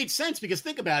out, but it made sense because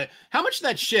think about it. How much of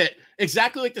that shit,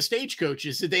 exactly like the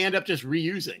stagecoaches, did they end up just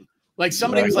reusing? Like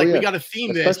somebody was like, we got to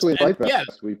theme this. Especially And, Light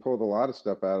Fest, we pulled a lot of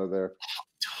stuff out of there.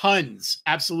 Tons.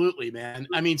 Absolutely, man.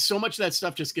 I mean, so much of that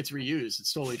stuff just gets reused.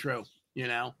 It's totally true.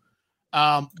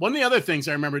 One of the other things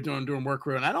I remember doing during work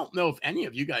crew, and I don't know if any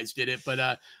of you guys did it, but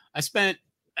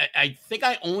I think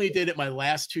I only did it my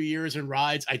last 2 years in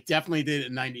rides. I definitely did it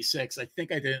in 96. I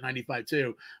think I did it in 95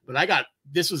 too, but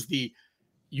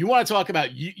you want to talk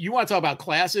about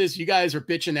classes. You guys are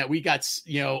bitching that we got,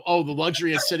 the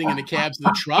luxury of sitting in the cabs of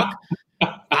the truck.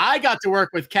 I got to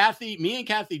work with me and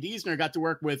Kathy Diesner got to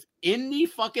work with in the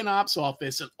fucking ops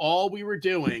office. And all we were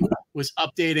doing was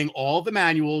updating all the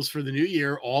manuals for the new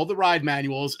year, all the ride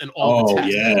manuals and all the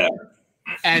tests. Yeah.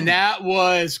 And that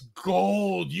was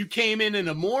gold. You came in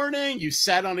the morning, you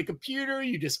sat on a computer,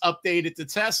 you just updated the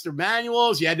tests or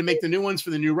manuals. You had to make the new ones for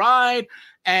the new ride.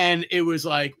 And it was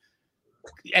like,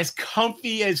 as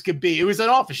comfy as could be. It was an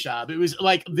office job. It was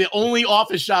like the only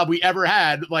office job we ever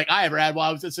had, like I ever had while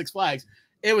I was at Six Flags.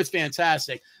 It was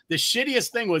fantastic. The shittiest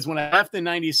thing was when I left in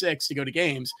 96 to go to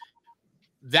games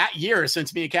that year,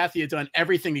 since me and Kathy had done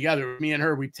everything together, me and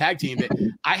her, we tag teamed it.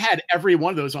 I had every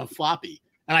one of those on floppy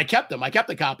and I kept them. I kept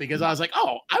the copy because I was like,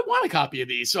 oh, I want a copy of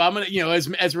these. So I'm going to,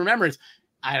 as remembrance,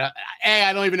 I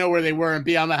don't even know where they were, and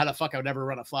B, I don't know how the fuck I would ever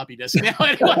run a floppy disk now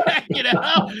anyway,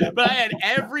 but I had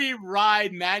every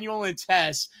ride manual and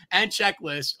test and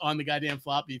checklist on the goddamn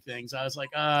floppy things. I was like,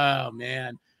 oh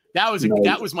man, that was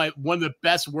one of the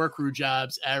best work crew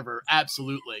jobs ever.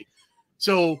 Absolutely.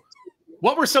 So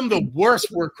what were some of the worst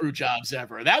work crew jobs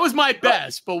ever? That was my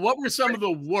best, but what were some of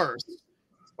the worst?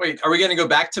 Wait, are we going to go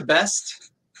back to best?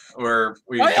 Or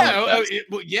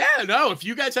if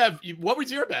you guys have, what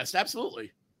was your best?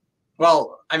 Absolutely.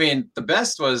 Well, I mean, the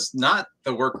best was not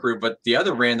the work crew, but the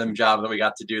other random job that we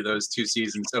got to do those 2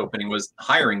 seasons opening was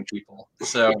hiring people.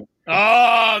 So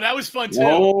that was fun too.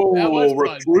 That was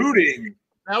recruiting.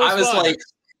 That was I was fun. like,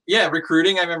 yeah,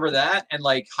 recruiting. I remember that, and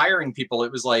like hiring people.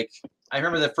 It was like I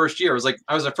remember the first year. It was like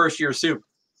I was a first year soup,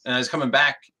 and I was coming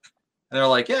back. And they're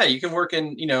like, yeah, you can work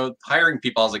in, hiring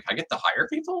people. I was like, I get to hire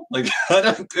people? Like,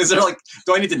 is there like,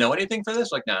 do I need to know anything for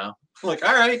this? Like, no. I'm like,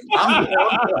 all right,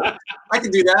 I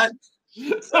can do that.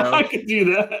 So, I can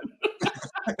do that.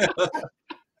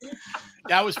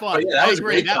 That was fun. Yeah, that was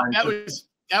great.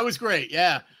 That was great.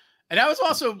 Yeah. And that was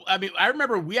also, I mean, I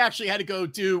remember we actually had to go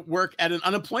do work at an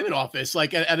unemployment office,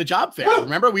 like at a job fair.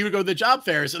 Remember, we would go to the job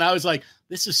fairs, and I was like,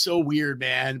 this is so weird,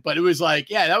 man. But it was like,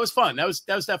 yeah, that was fun. That was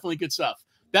definitely good stuff.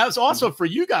 That was also for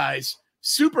you guys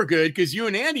super good because you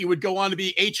and Andy would go on to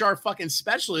be HR fucking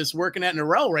specialists working at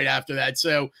Norrell right after that.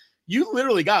 So you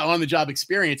literally got on the job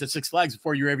experience at Six Flags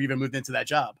before you ever even moved into that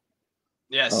job.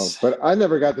 Yes. Oh, but I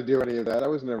never got to do any of that. I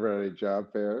was never at any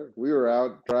job fair. We were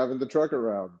out driving the truck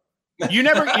around. You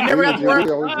never got to work.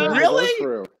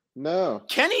 Really? No.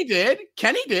 Kenny did.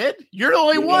 You're the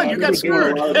only one. You got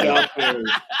screwed.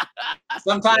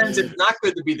 Sometimes it's not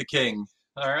good to be the king.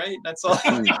 All right, that's all.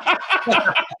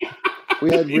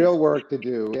 We had real work to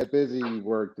do. We had busy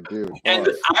work to do. And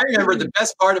I remember the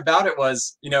best part about it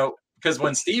was, because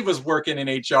when Steve was working in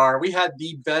HR, we had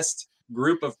the best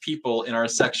group of people in our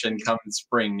section come in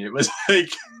spring. It was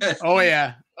like, oh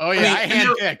yeah, I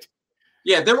handpicked.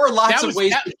 Yeah, there were lots of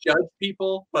ways to judge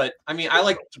people, but I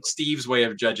like Steve's way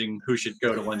of judging who should go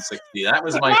to 160. That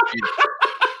was my favorite.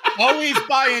 Always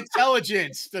by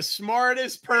intelligence, the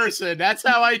smartest person. That's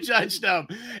how I judged them.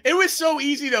 It was so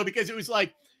easy though, because it was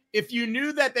like, if you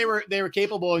knew that they were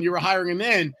capable and you were hiring them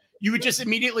in, you would just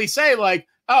immediately say like,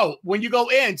 oh, when you go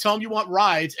in, tell them you want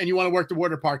rides and you want to work the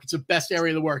water park. It's the best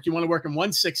area to work. You want to work in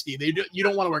 160. You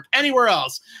don't want to work anywhere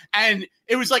else. And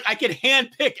it was like I could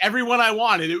handpick everyone I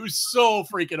wanted. It was so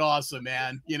freaking awesome,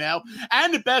 man.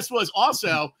 And the best was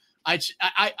also, I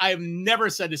have never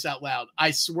said this out loud.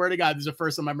 I swear to God, this is the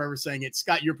first time I'm ever saying it.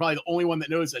 Scott, you're probably the only one that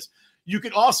knows this. You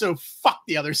could also fuck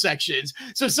the other sections.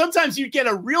 So sometimes you get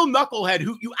a real knucklehead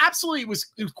who you absolutely was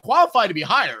qualified to be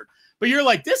hired, but you're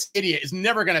like, this idiot is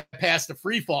never going to pass the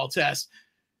free fall test.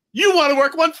 You want to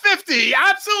work 150.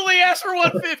 Absolutely ask for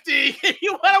 150.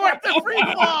 You want to work the free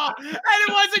fall. And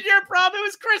it wasn't your problem. It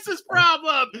was Chris's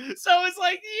problem. So it's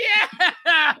like,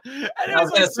 yeah. And it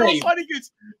was like so funny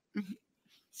because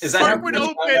is that Park would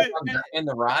open in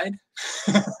the ride?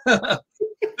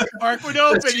 Park would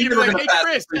open. You'd be like, hey,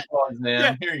 Chris. Man.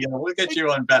 Yeah. Here you go. Look at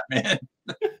you on Batman.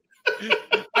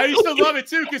 I used to love it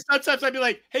too, because sometimes I'd be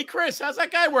like, hey, Chris, how's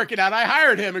that guy working out? I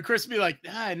hired him. And Chris would be like,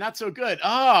 not so good.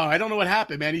 Oh, I don't know what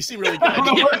happened, man. He seemed really good. I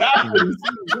don't know what happened.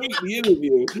 Great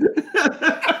interview.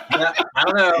 I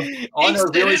don't know. All I know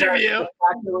is really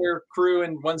spectacular crew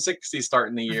in 160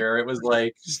 starting the year. It was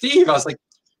like, Steve, I was like,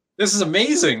 this is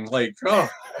amazing. Like, oh,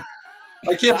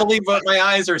 I can't believe what my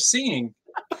eyes are seeing.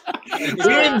 We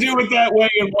didn't do it that way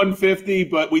in 150,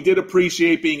 but we did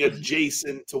appreciate being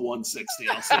adjacent to 160.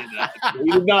 I'll say that.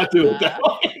 We did not do it that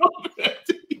way in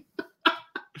 150.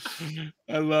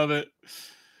 I love it.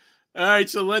 All right,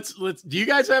 so let's. Do you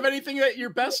guys have anything at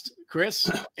your best, Chris,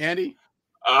 Andy?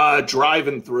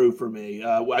 Driving through for me.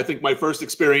 I think my first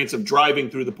experience of driving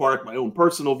through the park, my own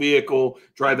personal vehicle,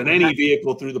 driving any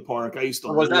vehicle through the park. I used to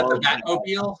was that the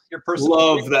Batmobile? Your personal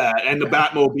love vehicle? That, and the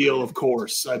Batmobile, of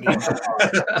course. I mean,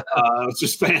 it's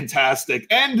just fantastic.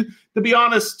 And to be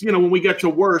honest, when we get to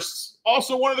worst,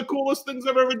 also one of the coolest things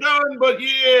I've ever done. But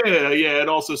yeah, it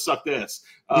also sucked ass.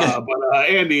 But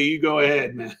Andy, you go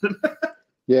ahead, man.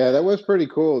 Yeah, that was pretty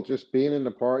cool. Just being in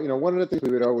the park. One of the things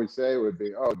we would always say would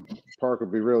be, "Oh, the park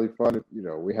would be really fun if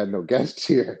we had no guests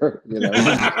here.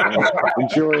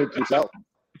 Enjoy it yourself."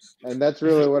 And that's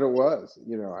really what it was.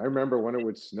 I remember when it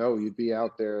would snow, you'd be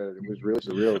out there. It was really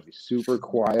surreal. It'd be super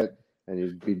quiet, and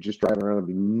you'd be just driving around. There'd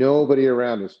be nobody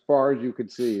around as far as you could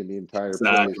see in the entire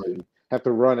place. And have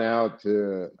to run out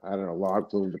to log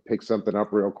flume to pick something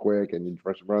up real quick, and you'd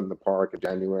run the park in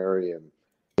January and.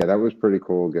 Yeah, that was pretty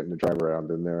cool getting to drive around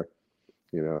in there,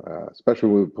 especially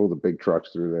when we would pull the big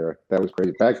trucks through there. That was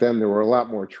great. Back then, there were a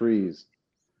lot more trees.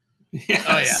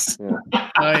 Yes. Oh, yeah.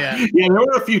 Oh, yeah. Yeah, there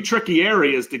were a few tricky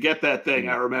areas to get that thing,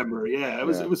 I remember. Yeah, it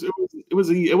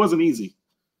wasn't easy.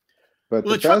 But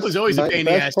the truck was always a pain in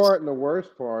the ass. The best part and the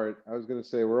worst part, I was going to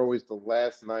say, were always the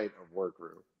last night of work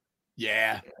crew.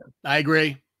 Yeah, I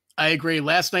agree.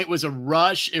 Last night was a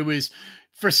rush. It was...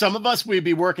 For some of us, we'd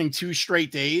be working 2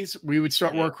 straight days. We would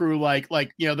start work crew like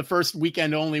the first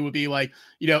weekend only would be like,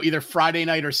 either Friday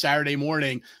night or Saturday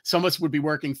morning. Some of us would be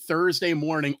working Thursday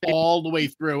morning all the way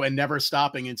through and never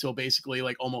stopping until basically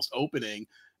like almost opening.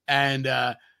 And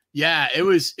it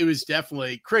was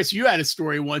definitely. Chris, you had a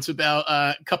story once about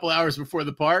a couple hours before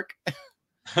the park.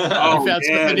 Oh,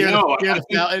 near the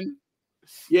fountain.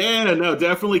 Yeah, no,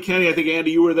 definitely, Kenny. I think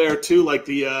Andy, you were there too. Like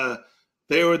they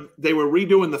were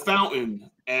redoing the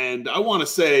fountain, and I want to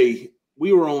say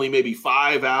we were only maybe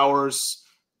 5 hours,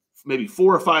 maybe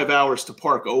 4 or 5 hours to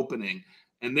park opening,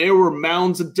 and there were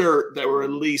mounds of dirt that were at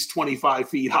least 25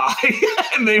 feet high,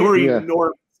 and they were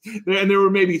enormous. And there were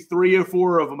maybe 3 or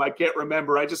 4 of them. I can't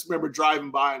remember. I just remember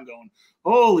driving by and going,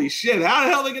 "Holy shit! How the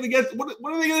hell are they going to get? What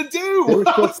are they going to do?" They were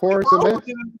still pouring cement.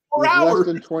 In 4 hours. Less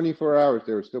than 24 hours,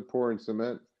 they were still pouring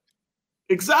cement.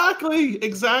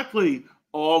 Exactly.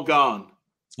 All gone.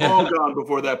 All gone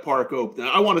before that park opened.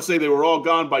 I want to say they were all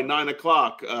gone by 9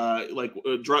 o'clock,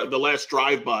 the last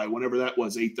drive-by, whenever that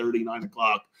was, 8:30, 9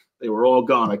 o'clock. They were all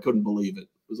gone. I couldn't believe it.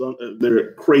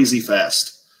 They're crazy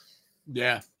fast.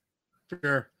 Yeah,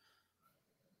 sure.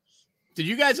 Did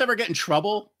you guys ever get in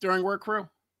trouble during work crew?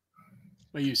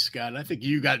 Well, you, Scott, I think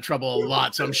you got in trouble a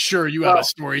lot, so I'm sure you have a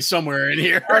story somewhere in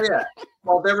here. Oh, yeah.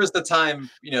 Well, there was the time,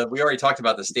 we already talked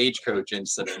about the stagecoach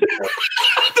incident.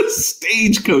 The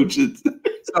stagecoaches.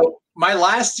 So my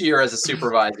last year as a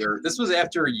supervisor, this was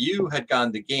after you had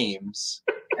gone to games.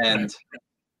 And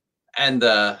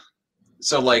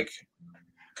so, like,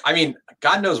 I mean,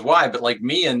 God knows why, but like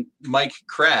me and Mike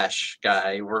Crash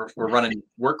guy were running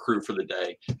work crew for the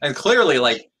day. And clearly,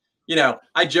 like,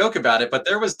 I joke about it, but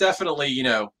there was definitely,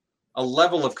 a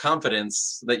level of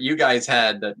confidence that you guys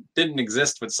had that didn't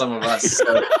exist with some of us.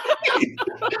 So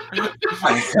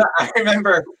I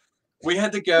remember we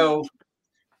had to go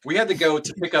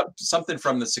to pick up something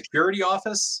from the security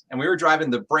office, and we were driving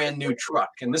the brand new truck.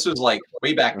 And this was like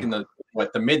way back in the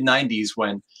mid 90s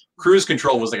when cruise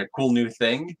control was like a cool new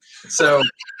thing. So,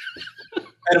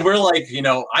 and we're like,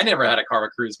 I never had a car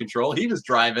with cruise control. He was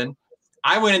driving.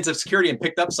 I went into security and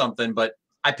picked up something, but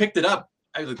I picked it up,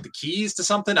 the keys to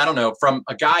something, I don't know, from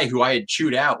a guy who I had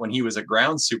chewed out when he was a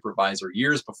ground supervisor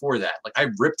years before that. Like, I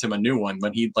ripped him a new one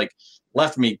when he like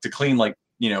left me to clean like,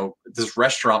 this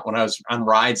restaurant when I was on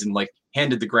rides and like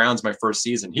handed the grounds my first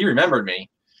season. He remembered me.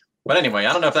 But anyway,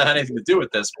 I don't know if that had anything to do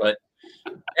with this, but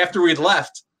after we'd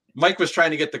left, Mike was trying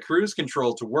to get the cruise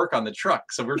control to work on the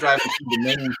truck. So we're driving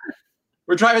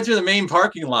through the main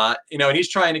parking lot, and he's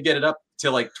trying to get it up to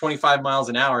like 25 miles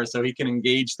an hour so he can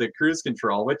engage the cruise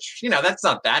control, which, that's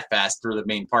not that fast through the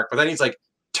main park. But then he's like,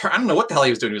 I don't know what the hell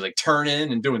he was doing. He was like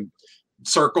turning and doing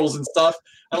circles and stuff.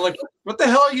 I'm like, what the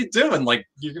hell are you doing? Like,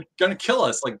 you're going to kill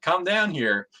us. Like, calm down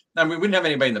here. I mean, we didn't have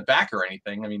anybody in the back or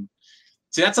anything. I mean,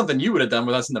 see, that's something you would have done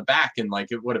with us in the back, and like,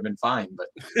 it would have been fine. But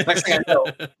next thing I know,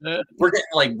 we're getting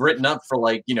like written up for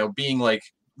like, being like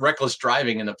reckless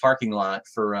driving in the parking lot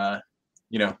for,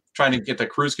 trying to get the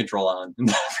cruise control on.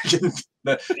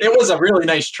 It was a really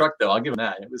nice truck, though. I'll give him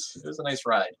that. It was a nice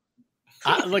ride.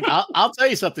 I'll tell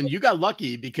you something. You got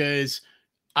lucky because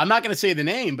I'm not going to say the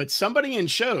name, but somebody in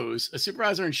shows, a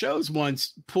supervisor in shows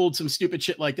once pulled some stupid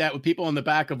shit like that with people in the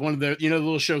back of one of the, the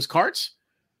little shows carts.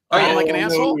 Like an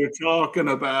asshole. You're talking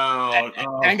about.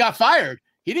 And got fired.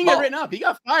 He didn't get written up. He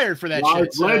got fired for that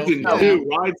shit. Legend, too.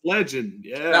 Ride's legend.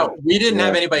 Yeah. No, we didn't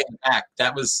have anybody in the back.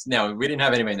 We didn't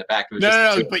have anybody in the back. It was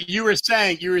no. But you were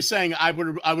saying I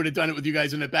would have done it with you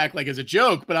guys in the back, like as a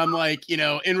joke. But I'm like,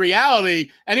 in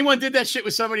reality, anyone did that shit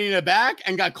with somebody in the back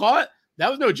and got caught. That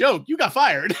was no joke. You got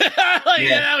fired.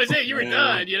 That was it. You were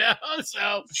done.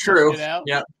 So true.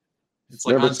 Yeah. It's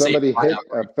like remember somebody hit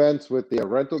a fence with the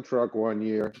rental truck one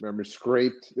year. Remember,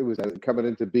 scraped. It was coming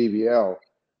into BBL.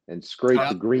 And scraped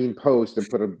the green post and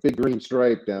put a big green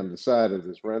stripe down the side of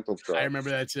this rental truck. I remember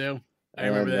that too.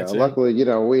 Luckily,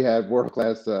 we had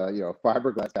world-class,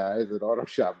 fiberglass guys and auto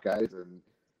shop guys, and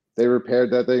they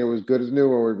repaired that thing. It was good as new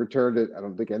when we returned it. I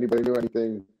don't think anybody knew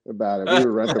anything about it. We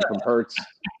were renting from Hertz.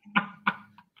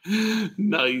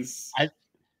 Nice.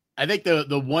 I think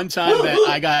the one time that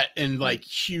I got in like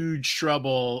huge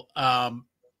trouble, and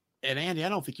Andy, I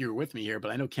don't think you were with me here,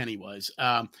 but I know Kenny was.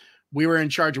 We were in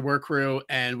charge of work crew,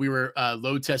 and we were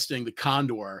load testing the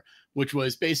Condor, which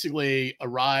was basically a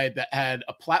ride that had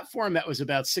a platform that was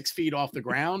about 6 feet off the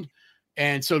ground.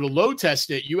 And so to load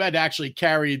test it, you had to actually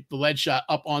carry the lead shot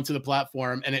up onto the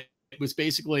platform. And it was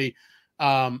basically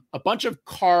a bunch of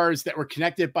cars that were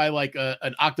connected by like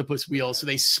an octopus wheel. So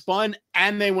they spun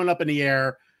and they went up in the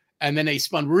air, and then they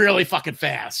spun really fucking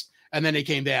fast, and then they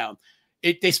came down.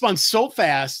 They spun so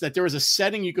fast that there was a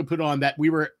setting you could put on that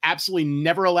we were absolutely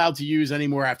never allowed to use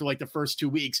anymore after like the first 2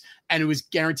 weeks. And it was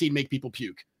guaranteed to make people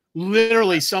puke.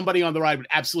 Literally somebody on the ride would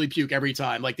absolutely puke every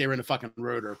time, like they were in a fucking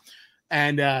rotor.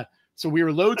 And so we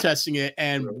were load testing it,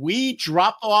 and we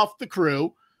dropped off the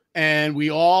crew, and we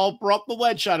all brought the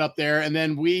lead shot up there. And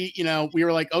then we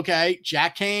were like, okay,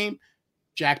 Jack came,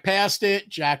 Jack passed it,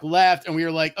 Jack left. And we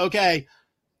were like, okay,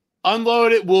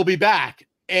 unload it. We'll be back.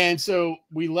 And so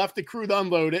we left the crew to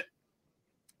unload it.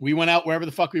 We went out wherever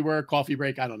the fuck we were, coffee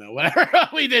break, I don't know, whatever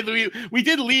we did. We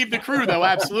did leave the crew though,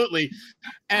 absolutely.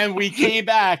 And we came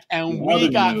back, and we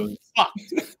got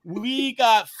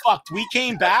fucked. We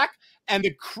came back, and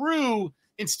the crew,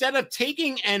 instead of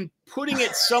taking and putting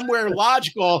it somewhere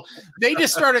logical, they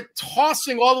just started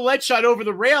tossing all the lead shot over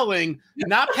the railing,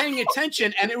 not paying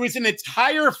attention. And it was an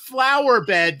entire flower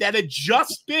bed that had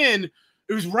just been.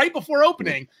 It was right before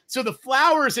opening. So the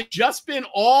flowers had just been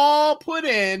all put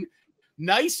in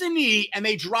nice and neat, and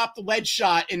they dropped the lead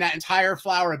shot in that entire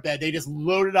flower bed. They just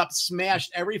loaded up,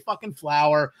 smashed every fucking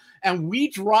flower. And we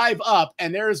drive up,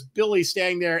 and there's Billy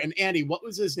standing there. And Andy, what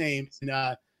was his name?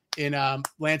 in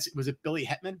Lance. Was it Billy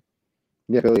Hetman?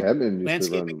 Yeah, Billy Hetman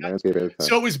used to run Landscaping guy? landscape.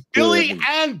 So it was Billy Hetman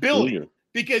and Billy Jr.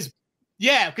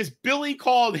 because Billy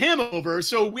called him over.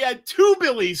 So we had two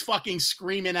Billies fucking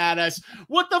screaming at us.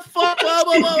 What the fuck? Blah,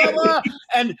 blah, blah, blah, blah.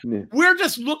 And we're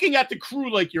just looking at the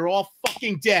crew like you're all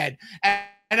fucking dead.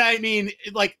 And I mean,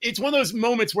 like, it's one of those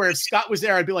moments where if Scott was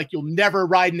there, I'd be like, you'll never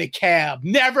ride in a cab.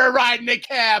 Never ride in a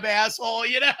cab, asshole,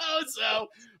 you know? So,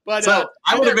 but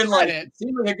I would have been like, it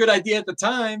seemed like a good idea at the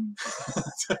time.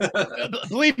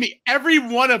 Believe me, every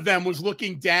one of them was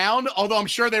looking down, although I'm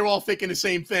sure they were all thinking the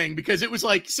same thing because it was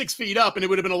like 6 feet up and it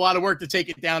would have been a lot of work to take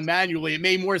it down manually. It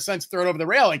made more sense to throw it over the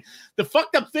railing. The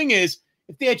fucked up thing is,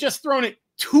 if they had just thrown it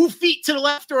 2 feet to the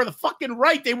left or the fucking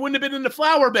right, they wouldn't have been in the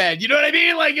flower bed. You know what I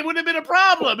mean? Like, it wouldn't have been a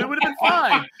problem. It would have been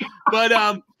fine.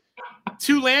 But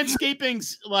two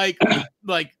landscapings, like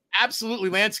absolutely,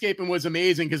 landscaping was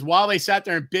amazing because while they sat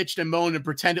there and bitched and moaned and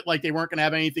pretended like they weren't going to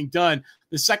have anything done,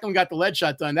 the second we got the lead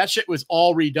shot done, that shit was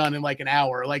all redone in like an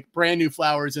hour, like brand new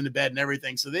flowers in the bed and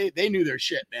everything. So they knew their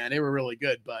shit, man. They were really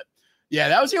good. But yeah,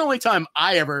 that was the only time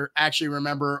I ever actually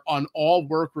remember on all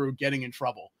work crew getting in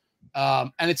trouble.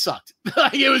 And it sucked.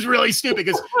 Like, it was really stupid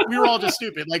because we were all just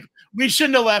stupid. Like, we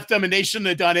shouldn't have left them and they shouldn't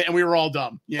have done it. And we were all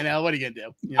dumb. You know, what are you going to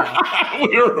do? You know?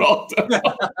 We were all dumb.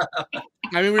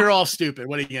 I mean, we were all stupid.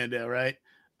 What are you going to do? Right.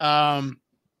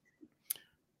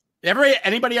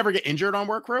 Anybody ever get injured on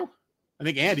work crew? I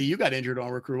think Andy, you got injured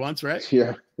on work crew once, right?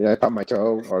 Yeah. I caught my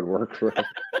toe on work crew.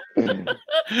 How'd you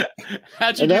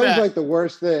and do that was like the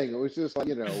worst thing. It was just like,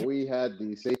 we had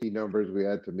the safety numbers we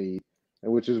had to meet.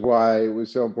 And which is why it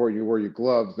was so important you wore your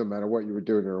gloves no matter what you were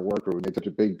doing in a work crew. We made such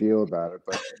a big deal about it.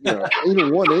 But,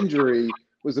 even one injury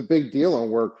was a big deal on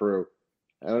work crew.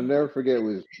 And I'll never forget, it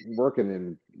was working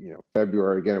in,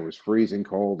 February. Again, it was freezing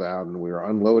cold out, and we were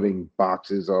unloading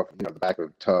boxes off, the back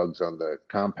of tugs on the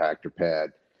compactor pad.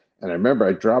 And I remember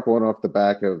I dropped one off the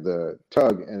back of the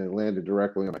tug, and it landed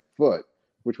directly on my foot,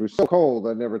 which was so cold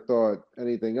I never thought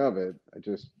anything of it. I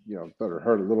just, thought it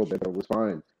hurt a little bit, but it was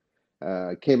fine.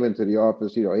 I came into the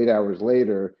office, 8 hours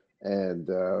later, and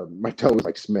my toe was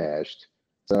like smashed.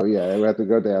 So yeah, I had to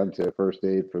go down to first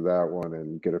aid for that one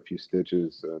and get a few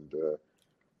stitches. And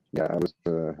I was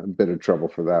a bit in trouble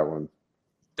for that one.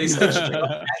 They stitched you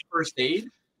up at first aid?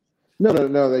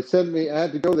 No. They sent me. I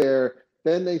had to go there.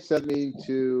 Then they sent me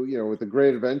to with the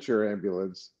Great Adventure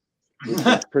ambulance.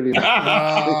 Pretty.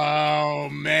 Oh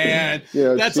man,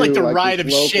 that's to, like the ride of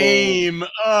local, shame.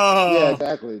 Oh, yeah,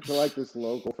 exactly. To like this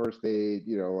local first aid,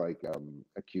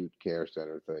 acute care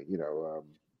center thing,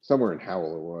 somewhere in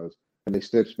Howell it was, and they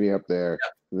stitched me up there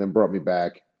and then brought me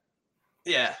back.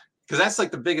 Yeah, because that's like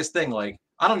the biggest thing. Like,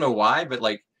 I don't know why, but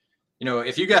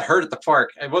if you got hurt at the park,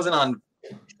 it wasn't on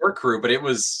work crew, but it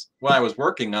was when I was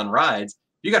working on rides.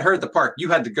 You got hurt at the park, you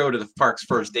had to go to the park's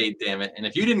first aid, damn it. And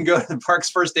if you didn't go to the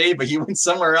park's first aid, but you went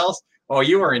somewhere else,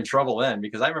 you were in trouble then.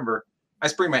 Because I remember I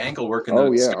sprained my ankle working.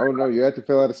 Oh, yeah. Oh, no. You had to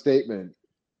fill out a statement.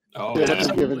 Oh, yeah. I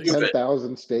was given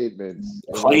 10,000 statements.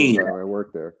 Clean. I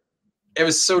worked there. It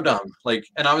was so dumb.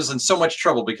 And I was in so much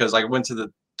trouble because I went to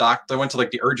the doctor. I went to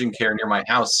the urgent care near my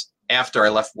house after I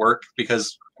left work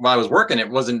because while I was working, it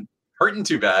wasn't hurting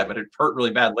too bad, but it hurt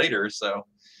really bad later. So,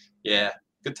 yeah,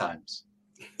 good times.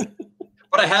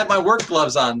 But I had my work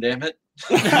gloves on, damn it.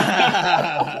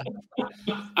 But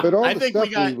all the stuff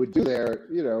we would do there,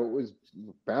 was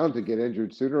bound to get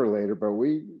injured sooner or later, but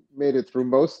we made it through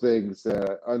most things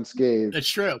unscathed. That's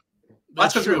true.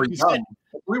 That's because we were young.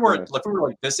 If we were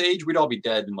like this age, we'd all be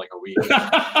dead in like a week.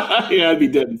 Yeah, I'd be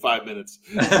dead in 5 minutes.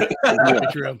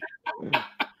 True.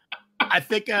 I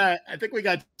think we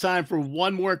got time for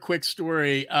one more quick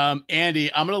story.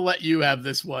 Andy, I'm going to let you have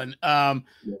this one. Well,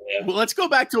 let's go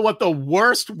back to what the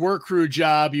worst work crew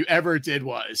job you ever did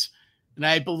was. And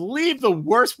I believe the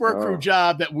worst work crew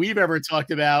job that we've ever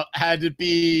talked about had to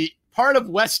be part of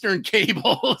Western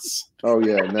Cables. Oh,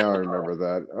 yeah. Now I remember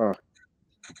that. Oh,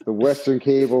 the Western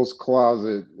Cables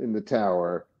closet in the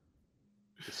tower.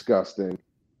 Disgusting.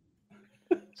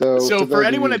 So for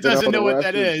anyone that doesn't know what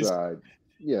that is.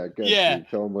 Yeah,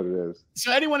 tell them what it is.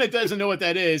 So anyone that doesn't know what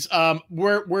that is,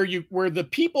 where the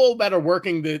people that are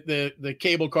working the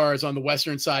cable cars on the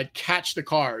western side catch the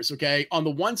cars. Okay, on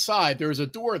the one side there's a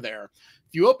door there.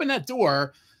 If you open that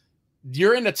door,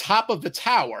 you're in the top of the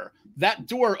tower. That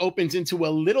door opens into a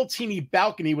little teeny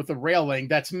balcony with a railing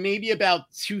that's maybe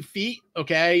about 2 feet.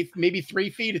 Okay, maybe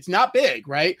 3 feet. It's not big,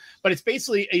 right? But it's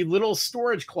basically a little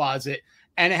storage closet,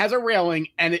 and it has a railing,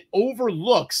 and it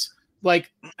overlooks. Like,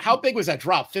 how big was that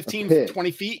drop? 15,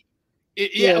 20 feet?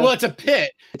 Well, it's a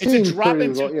pit. It's a drop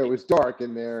into. It was dark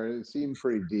in there, and it seemed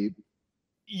pretty deep.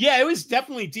 Yeah, it was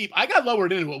definitely deep. I got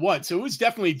lowered into it once, so it was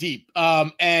definitely deep.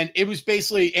 And it was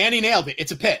basically Andy nailed it.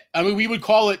 It's a pit. I mean, we would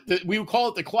call it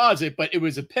the closet, but it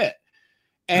was a pit.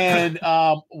 And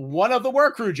one of the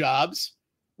work crew jobs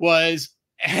was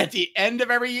at the end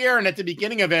of every year and at the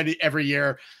beginning of every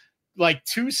year, like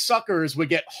 2 suckers would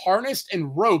get harnessed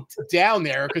and roped down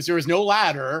there because there was no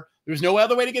ladder. There was no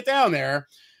other way to get down there.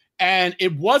 And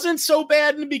it wasn't so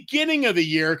bad in the beginning of the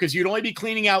year because you'd only be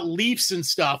cleaning out leaves and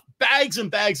stuff, bags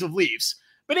and bags of leaves.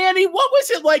 But Andy, what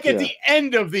was it like at the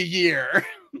end of the year?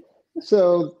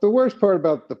 So the worst part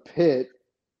about the pit,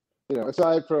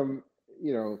 aside from,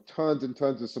 tons and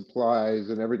tons of supplies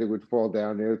and everything would fall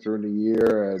down there during the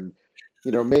year. And,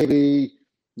 maybe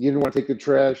you didn't want to take the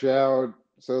trash out.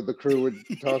 So the crew would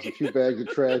toss a few bags of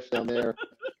trash down there.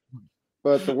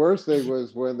 But the worst thing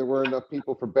was when there weren't enough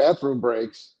people for bathroom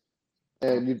breaks.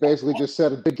 And you'd basically just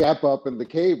set a big gap up in the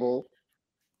cable.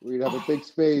 We'd have a big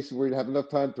space where you'd have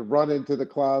enough time to run into the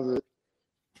closet,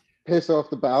 piss off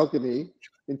the balcony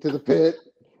into the pit,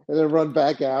 and then run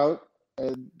back out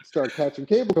and start catching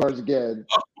cable cars again.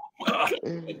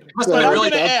 So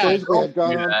had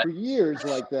gone on for years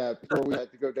like that before we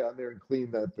had to go down there and clean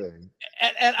that thing.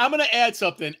 And I'm going to add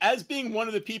something. As being one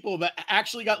of the people that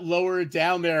actually got lowered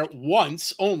down there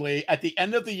once only at the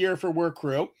end of the year for work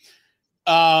crew,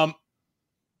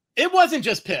 it wasn't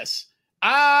just piss.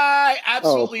 I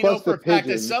absolutely know for a fact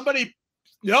that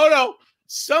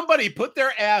somebody put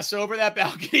their ass over that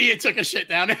balcony and took a shit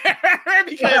down there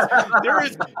because there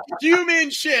was human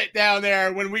shit down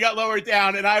there when we got lowered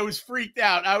down, and I was freaked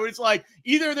out. I was like,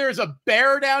 either there's a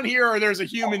bear down here or there's a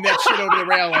human that shit over the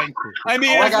railing. I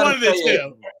mean, it's one of the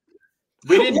two.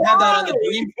 We didn't have that on the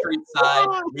Dream Street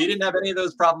side. We didn't have any of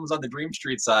those problems on the Dream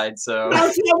Street side. So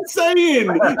that's what I'm saying.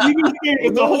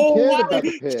 It's a whole lot of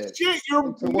shit.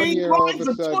 Your main drive's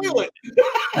a toilet.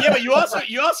 Yeah, but you also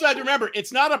have to remember,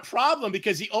 it's not a problem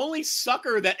because the only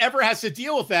sucker that ever has to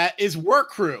deal with that is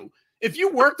work crew. If you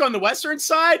worked on the western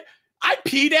side, I'd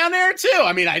pee down there too.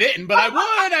 I mean, I didn't, but I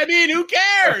would. I mean, who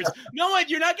cares? No,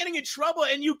 you're not getting in trouble,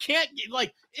 and you can't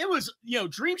it was,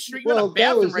 Dream Street. You got a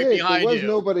bathroom right behind you. There was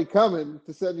nobody coming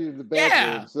to send you to the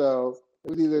bathroom, so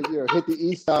it was either hit the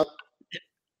e-stop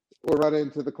or run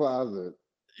into the closet.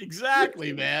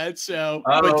 Exactly, man. So,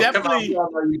 but definitely,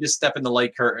 you just step in the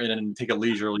light curtain and take a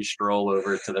leisurely stroll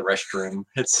over to the restroom.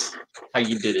 It's how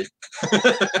you did it.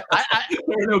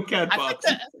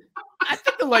 I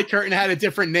think the light curtain had a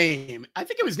different name. I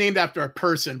think it was named after a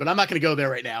person, but I'm not going to go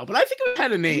there right now. But I think it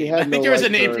had a name. I think there was a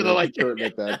name for the light curtain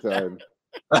at that time.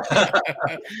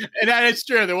 And that is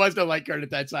true. There was no light curtain at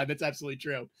that time. That's absolutely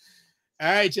true.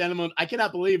 All right, gentlemen. I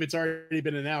cannot believe it's already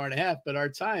been an hour and a half, but our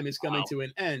time is coming to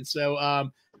an end. So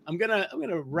I'm gonna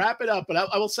wrap it up. But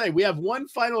I will say we have one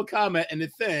final comment and a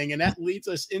thing, and that leads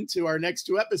us into our next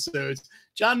 2 episodes.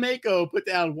 John Mako put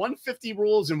down 150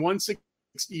 rules and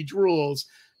 160 rules.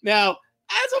 Now,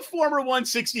 as a former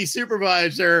 160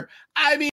 supervisor, I mean,